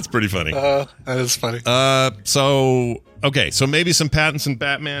 Anyway, it's pretty funny. That is funny. So maybe some Pattinson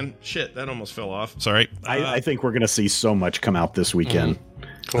Batman. Shit, that almost fell off. Sorry. I think we're going to see so much come out this weekend.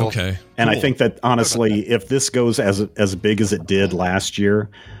 Cool. Okay. And I think that honestly, if this goes as big as it did last year,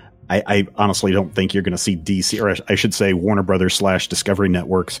 I honestly don't think you're going to see DC, or I should say Warner Brothers / Discovery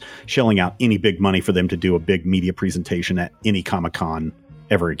Networks, shelling out any big money for them to do a big media presentation at any Comic-Con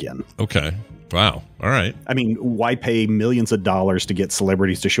ever again. Okay. Wow. All right. I mean, why pay millions of dollars to get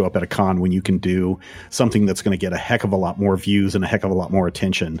celebrities to show up at a con when you can do something that's going to get a heck of a lot more views and a heck of a lot more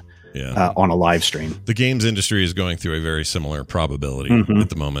attention on a live stream? The games industry is going through a very similar probability at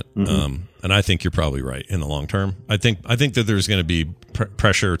the moment. And I think you're probably right in the long term. I think that there's going to be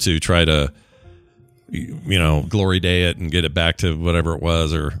pressure to try to, glory day it and get it back to whatever it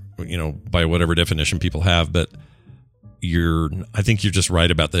was, or, by whatever definition people have. But I think you're just right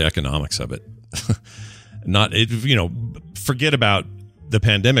about the economics of it. Forget about the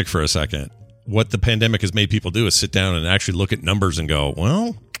pandemic for a second. What the pandemic has made people do is sit down and actually look at numbers and go,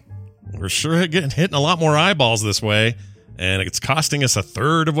 well, we're sure hitting a lot more eyeballs this way, and it's costing us a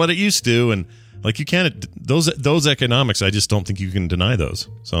third of what it used to. And like, you can't, those economics, I just don't think you can deny those.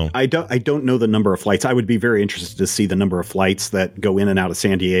 So I don't know the number of flights. I would be very interested to see the number of flights that go in and out of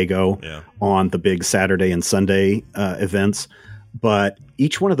San Diego on the big Saturday and Sunday events. But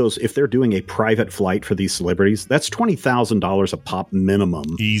each one of those, if they're doing a private flight for these celebrities, that's $20,000 a pop minimum.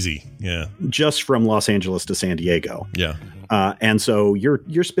 Easy. Yeah. Just from Los Angeles to San Diego. Yeah. And so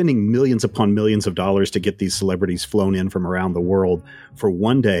you're spending millions upon millions of dollars to get these celebrities flown in from around the world for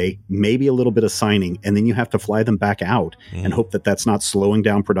one day, maybe a little bit of signing, and then you have to fly them back out and hope that that's not slowing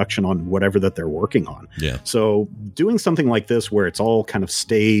down production on whatever that they're working on. Yeah. So doing something like this where it's all kind of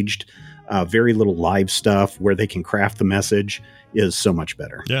staged, very little live stuff where they can craft the message is so much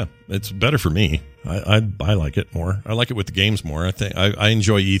better. Yeah, it's better for me. I like it more. I like it with the games more. I think I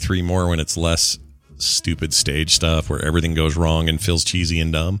enjoy E3 more when it's less stupid stage stuff where everything goes wrong and feels cheesy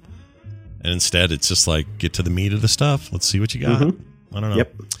and dumb. And instead, it's just like, get to the meat of the stuff. Let's see what you got. I don't know.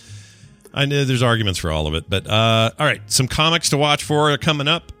 Yep. I know there's arguments for all of it, but all right, some comics to watch for coming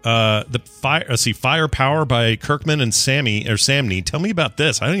up. Firepower by Kirkman and Samney. Tell me about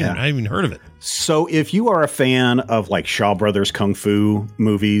this. I haven't even heard of it. So if you are a fan of like Shaw Brothers Kung Fu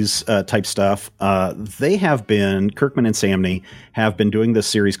movies type stuff, Kirkman and Samney have been doing this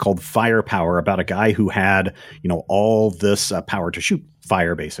series called Firepower about a guy who had, all this power to shoot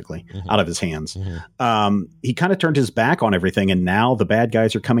fire basically out of his hands. He kind of turned his back on everything, and now the bad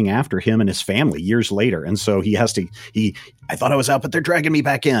guys are coming after him and his family years later. And so I thought I was out, but they're dragging me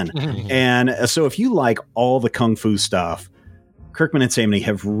back in. And so if you like all the Kung Fu stuff, Kirkman and Samney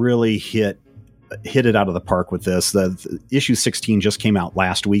have really hit it out of the park with this. The issue 16 just came out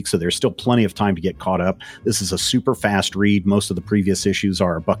last week, so there's still plenty of time to get caught up. This is a super fast read. Most of the previous issues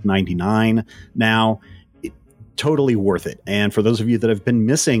are $1.99 now. Totally worth it. And for those of you that have been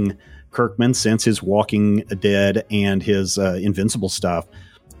missing Kirkman since his Walking Dead and his Invincible stuff,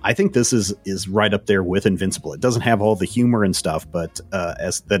 I think this is right up there with Invincible. It doesn't have all the humor and stuff, but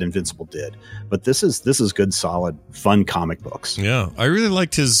as that Invincible did. But this is good, solid, fun comic books. Yeah, I really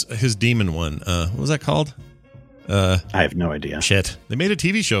liked his demon one. What was that called? I have no idea. Shit, they made a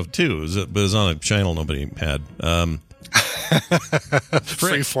TV show too. It was on a channel nobody had.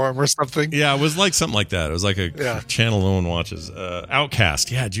 Freeform or something. Yeah, it was like something like that. It was like a channel no one watches.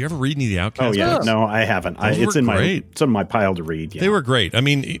 Outcast. Yeah, did you ever read any of the Outcast? Oh yeah, books? no, I haven't. It's in my pile to read. Yeah. They were great. I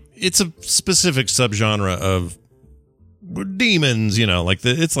mean, it's a specific subgenre of demons.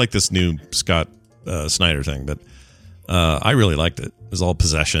 It's like this new Scott Snyder thing, but I really liked it. It was all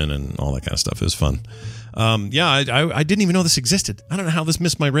possession and all that kind of stuff. It was fun. I didn't even know this existed. I don't know how this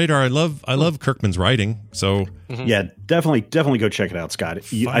missed my radar. I love Kirkman's writing. So yeah, definitely go check it out, Scott.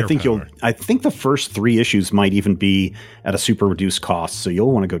 I think the first 3 issues might even be at a super reduced cost, so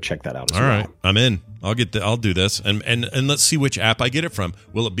you'll want to go check that out as well. All right, I'm in. I'll do this, and let's see which app I get it from.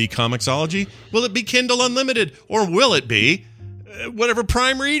 Will it be Comixology? Will it be Kindle Unlimited, or will it be whatever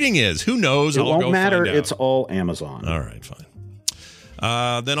Prime Reading is? Who knows? It won't matter. It's all Amazon. All right, fine.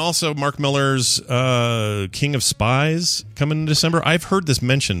 Then also Mark Miller's King of Spies coming in December. I've heard this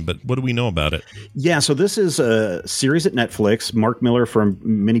mentioned, but what do we know about it? Yeah, so this is a series at Netflix. Mark Miller, from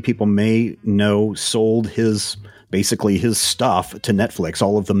many people may know, sold his stuff to Netflix,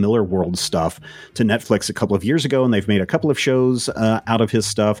 all of the Miller World stuff to Netflix a couple of years ago, and they've made a couple of shows out of his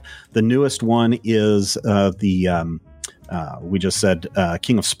stuff. The newest one is we just said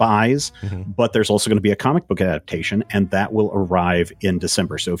King of Spies, but there's also going to be a comic book adaptation, and that will arrive in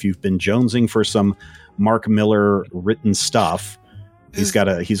December. So if you've been jonesing for some Mark Miller written stuff, he's got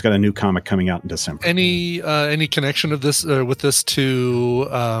a new comic coming out in December. Any connection of this with this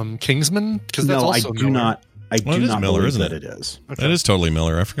to Kingsman? Because that's also I do not. I do not Miller, believe isn't that it? it is. Okay. That is totally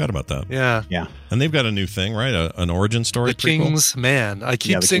Miller. I forgot about that. Yeah. And they've got a new thing, right? An origin story. The King's Man. I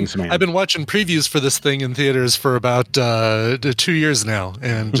keep seeing. Kingsman. I've been watching previews for this thing in theaters for about 2 years now,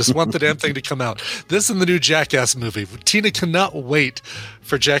 and just want the damn thing to come out. This and the new Jackass movie. Tina cannot wait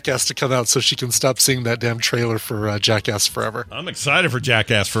for Jackass to come out so she can stop seeing that damn trailer for Jackass Forever. I'm excited for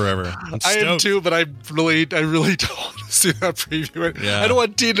Jackass Forever. I am too, but I really don't want to see that preview. Yeah. I don't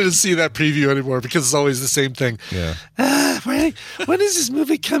want Tina to see that preview anymore because it's always the same thing. Yeah. When does this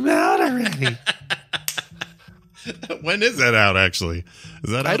movie come out already? When is that out, actually?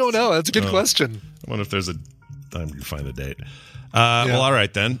 Is that out? I don't know. That's a good question. I wonder if there's a time you find a date. Well, all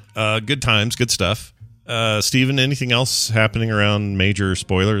right then. Good times, good stuff. Steven, anything else happening around major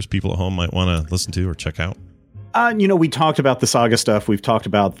spoilers people at home might want to listen to or check out? We talked about the Saga stuff. We've talked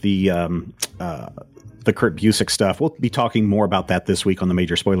about the Kurt Busiek stuff. We'll be talking more about that this week on the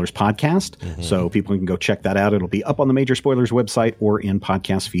Major Spoilers podcast. So people can go check that out. It'll be up on the Major Spoilers website or in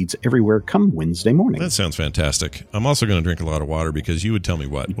podcast feeds everywhere come Wednesday morning. That sounds fantastic. I'm also going to drink a lot of water because you would tell me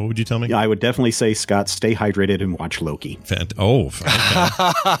what? What would you tell me? Yeah, I would definitely say, Scott, stay hydrated and watch Loki. All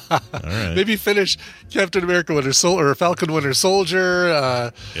right. Maybe finish Captain America Winter Soldier or Falcon Winter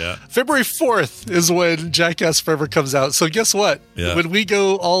Soldier. February 4th is when Jackass Forever comes out. So guess what? Yeah. When we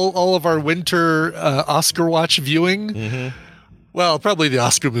go all of our winter Oscar watch viewing, well, probably the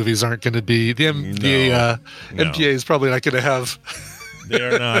Oscar movies aren't going to be the MPA is probably not going to have. They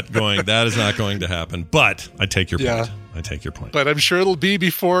are not going. That is not going to happen. But I take your point. I take your point. But I'm sure it'll be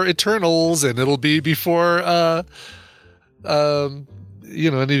before Eternals, and it'll be before any of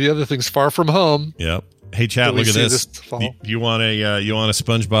the other things. Far From Home. Yep. Hey, chat, look at this. You want a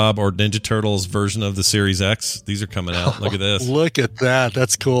SpongeBob or Ninja Turtles version of the Series X? These are coming out. Look at this. Look at that.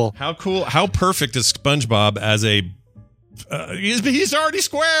 That's cool. How cool. How perfect is SpongeBob as a he's already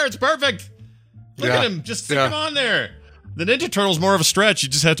square. It's perfect. Look at him. Just stick him on there. The Ninja Turtle's more of a stretch. You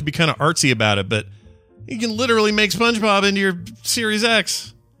just have to be kind of artsy about it, but you can literally make SpongeBob into your Series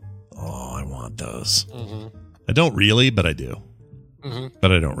X. Oh, I want those. I don't really, but I do.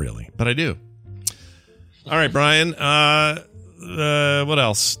 But I don't really, but I do. All right, Brian. What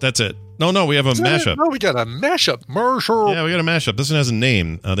else? That's it. No, we have a mashup. No, we got a mashup. Marshall. Yeah, we got a mashup. This one has a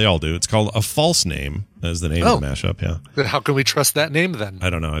name. They all do. It's called A False Name as the name of the mashup. Yeah. Then how can we trust that name then?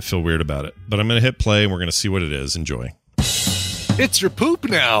 I don't know. I feel weird about it. But I'm going to hit play and we're going to see what it is. Enjoy. It's your poop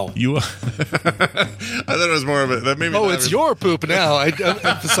now. I thought it was more of it. That made me it's your poop now. I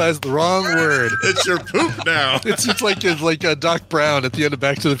emphasized the wrong word. It's your poop now. It's like Doc Brown at the end of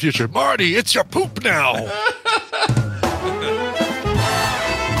Back to the Future. Marty, it's your poop now.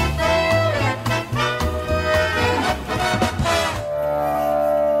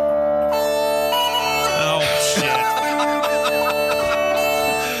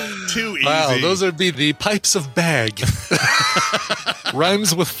 Too easy. Wow, those would be the pipes of bag.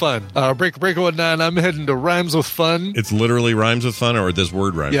 Rhymes with fun. Break 19. I'm heading to Rhymes with Fun. It's literally Rhymes with Fun, or this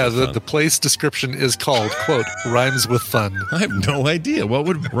word rhymes with fun? The place description is called, quote, Rhymes with Fun. I have no idea. What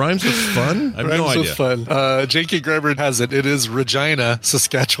would Rhymes with Fun? I have no idea. Rhymes with Fun. J.K. Graber has it. It is Regina,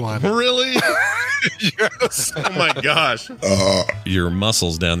 Saskatchewan. Really? Yes. Oh my gosh. Your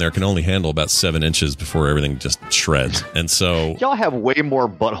muscles down there can only handle about 7 inches before everything just shreds. And so Y'all have way more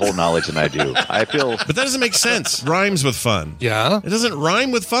butthole knowledge than I do. I feel. But that doesn't make sense. Rhymes with fun. Yeah. It doesn't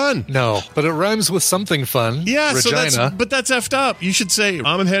rhyme with fun. No, but it rhymes with something fun. Yeah, Regina. so that's effed up. You should say,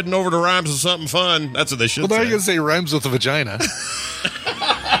 I'm heading over to rhymes with something fun. That's what they should Well, now say. you can say rhymes with a vagina.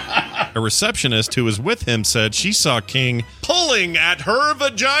 A receptionist who was with him said she saw King pulling at her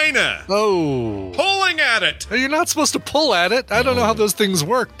vagina. Oh. Pulling at it. You're not supposed to pull at it. I don't know how those things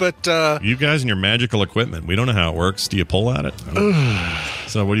work, but... You guys and your magical equipment. We don't know how it works. Do you pull at it?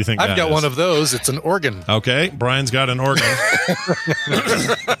 So what do you think I've got one of those. It's an organ. Okay. Brian's got an organ.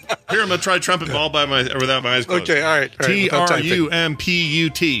 Here, I'm going to try trumpet ball without my eyes closed. Okay, all right. T-R-U-M-P-U-T.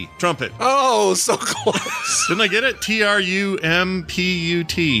 Trumpet. Oh, so close. Didn't I get it? T-R-U-M-P-U-T.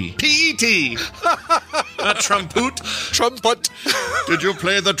 P-E-T. Not trumpet. Trumpet. Did you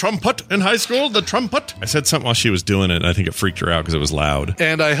play the trumpet in high school? The trumpet? I said something while she was doing it, and I think it freaked her out because it was loud.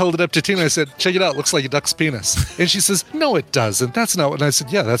 And I held it up to Tina. I said, check it out. It looks like a duck's penis. And she says, no, it doesn't. That's not what... And I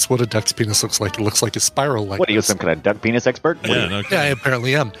said, yeah, that's what a duck's penis looks like. It looks like a spiral like What are you, some kind of duck penis expert? Yeah, I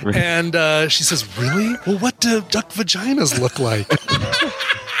apparently am. And she says, really? Well, what do duck vaginas look like?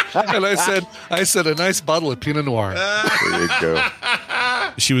 And I said, a nice bottle of Pinot Noir. There you go.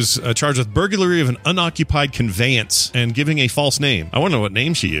 She was charged with burglary of an unoccupied conveyance and giving a false name. I want to know what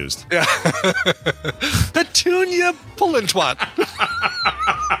name she used. Yeah. Petunia Pullentwat.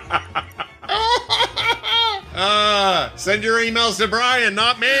 Send your emails to Brian,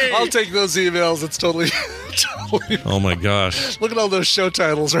 not me. I'll take those emails. It's totally... Oh, my gosh. Look at all those show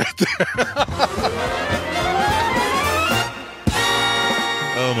titles right there.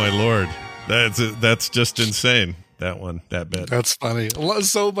 Oh, my Lord. That's just insane. That bit. That's funny.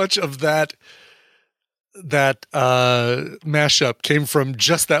 So much of that mashup came from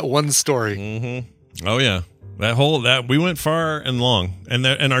just that one story. Mm-hmm. Oh yeah, that we went far and long, and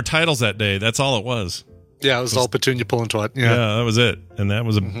our titles that day. That's all it was. Yeah, it was all Petunia Pullentwat. Yeah, that was it, and that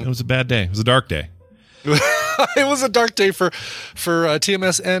was it was a bad day. It was a dark day. It was a dark day for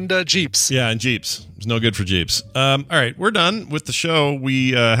TMS and Jeeps. Yeah, and Jeeps. It was no good for Jeeps. All right, we're done with the show.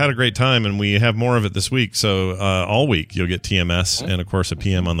 We had a great time, and we have more of it this week. So all week you'll get TMS and, of course, a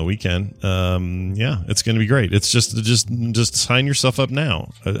PM on the weekend. Yeah, it's going to be great. It's just sign yourself up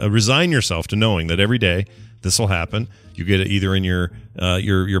now. Resign yourself to knowing that every day this will happen. You get it either in your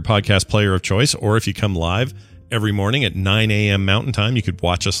podcast player of choice, or if you come live every morning at 9 a.m. Mountain Time, you could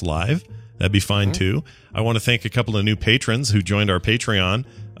watch us live. That'd be fine, too. I want to thank a couple of new patrons who joined our Patreon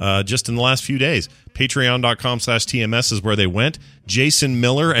just in the last few days. Patreon.com/TMS is where they went. Jason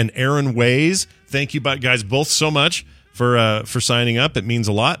Miller and Aaron Ways. Thank you, guys, both so much for signing up. It means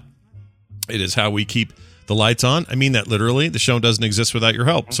a lot. It is how we keep the lights on. I mean that literally. The show doesn't exist without your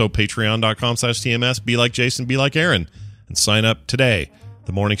help. So Patreon.com/TMS. Be like Jason, be like Aaron. And sign up today.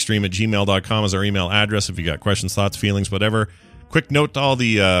 TheMorningStream@gmail.com is our email address if you got questions, thoughts, feelings, whatever. Quick note to all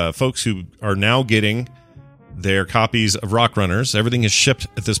the folks who are now getting their copies of Rock Runners. Everything is shipped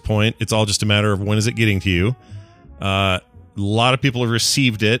at this point. It's all just a matter of when is it getting to you. A lot of people have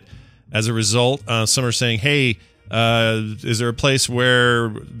received it. As a result, some are saying, hey, is there a place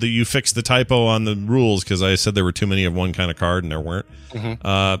where you fix the typo on the rules? Because I said there were too many of one kind of card and there weren't.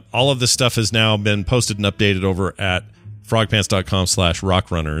 Mm-hmm. All of this stuff has now been posted and updated over at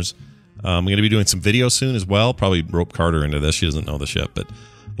frogpants.com/rockrunners. I'm going to be doing some video soon as well. Probably rope Carter into this. She doesn't know this yet, but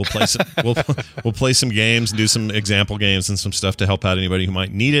we'll play some. we'll play some games and do some example games and some stuff to help out anybody who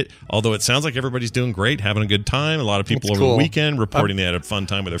might need it. Although it sounds like everybody's doing great, having a good time. A lot of people over the weekend reporting they had a fun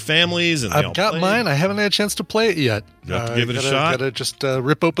time with their families. And I've got mine. I haven't had a chance to play it yet. You have to give it a shot. Gotta just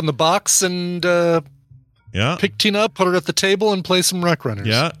rip open the box and pick Tina up, put her at the table, and play some Rock Runners.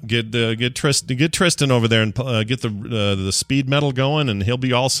 Yeah, get Tristan over there and get the speed metal going, and he'll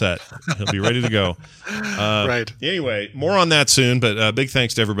be all set. He'll be ready to go. Right. Anyway, more on that soon. But big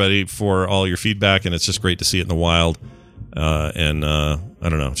thanks to everybody for all your feedback, and it's just great to see it in the wild. And I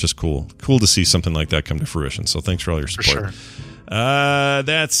don't know, it's just cool to see something like that come to fruition. So thanks for all your support. For sure.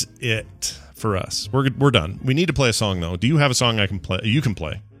 That's it for us. We're done. We need to play a song though. Do you have a song I can play? You can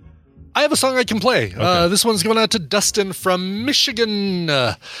play. I have a song I can play. Okay. This one's going out to Dustin from Michigan.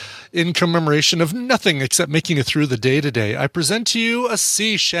 In commemoration of nothing except making it through the day today, I present to you a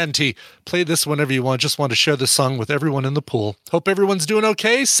sea shanty. Play this whenever you want. Just want to share this song with everyone in the pool. Hope everyone's doing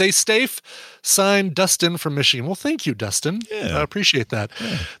okay. Stay safe. Signed, Dustin from Michigan. Well, thank you, Dustin. Yeah. I appreciate that.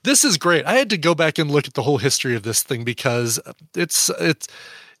 Yeah. This is great. I had to go back and look at the whole history of this thing because it's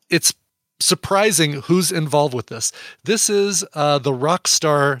surprising who's involved with this. This is the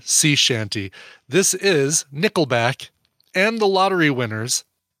Rockstar Sea Shanty. This is Nickelback and the Lottery Winners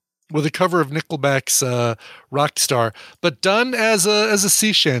with a cover of Nickelback's Rockstar, but done as a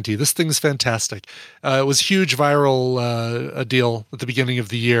sea shanty. This thing's fantastic. It was huge viral a deal at the beginning of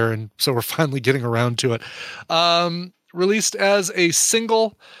the year, and so we're finally getting around to it. Released as a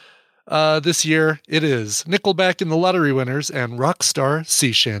single this year, it is Nickelback and the Lottery Winners and Rockstar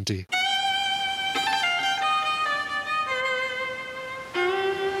Sea Shanty.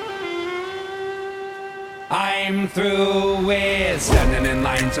 I'm through with standing in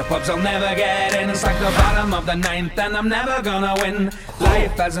lines of pubs I'll never get in. It's like the bottom of the ninth and I'm never gonna win.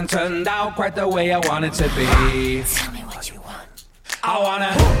 Life hasn't turned out quite the way I want it to be. Tell me what you want. I want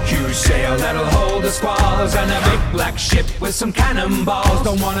a huge sail that'll hold the squalls and a big black ship with some cannonballs.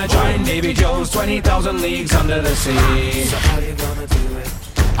 Don't wanna join Davy Jones 20,000 leagues under the sea. So how you gonna do it?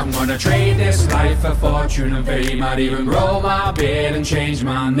 I'm gonna trade this life for fortune and fame. Might even grow my beard and change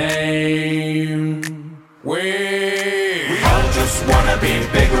my name. We all just wanna be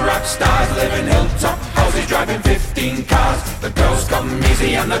big rock stars, living hilltop houses, driving 15 cars. The girls come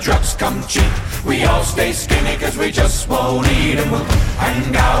easy and the drugs come cheap. We all stay skinny cause we just won't eat, and we'll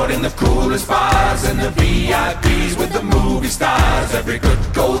hang out in the coolest bars and the VIPs with the movie stars. Every good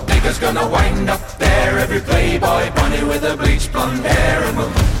gold digger's gonna wind up there, every playboy bunny with a bleached blonde hair. And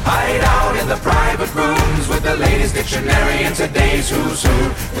we'll hide out in the private rooms with the latest dictionary and today's who's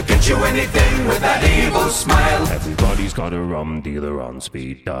who. We'll get you anything with that evil smile. Everybody's got a rum dealer on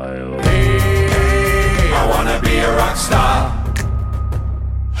speed dial. Hey, I wanna be a rock star.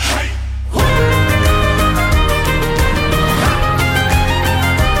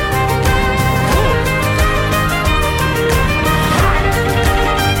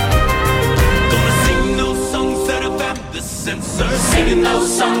 Singing those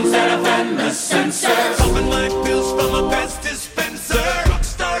songs that offend the censors. Popping my pills from a past dispenser. Rock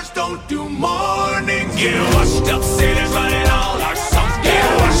stars don't do mornings. Get washed up sailors writing all our songs. Get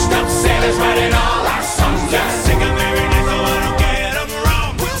washed up sailors writing all our songs. Yeah, sing them every night so I don't get them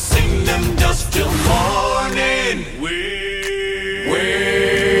wrong. We'll sing them just till morning. We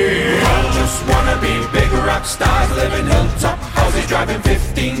all just wanna be big rock stars, living hilltop houses, driving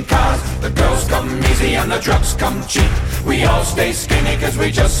 15 cars. The girls come easy and the drugs come cheap. We all stay skinny cause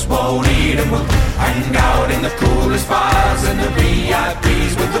we just won't eat, and we'll hang out in the coolest bars and the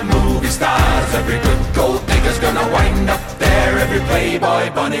VIPs with the movie stars. Every good gold digger's gonna wind up there, every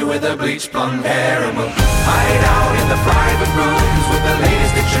playboy bunny with a bleached blonde hair. And we'll hide out in the private rooms with the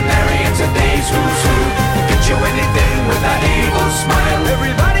latest dictionary and today's who's who. We'll get you anything with that evil smile.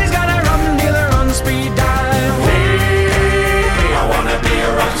 Everybody's got a rum dealer on speed dial. Hey, I wanna be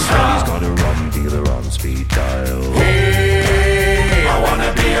a rock star. Everybody's got a rum dealer on speed dial. I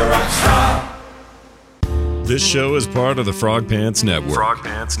wanna be a rock star. This show is part of the Frog Pants Network. Frog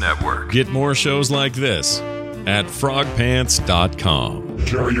Pants Network. Get more shows like this at frogpants.com.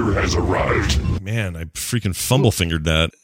 Carrier has arrived. Man, I freaking fumble fingered that.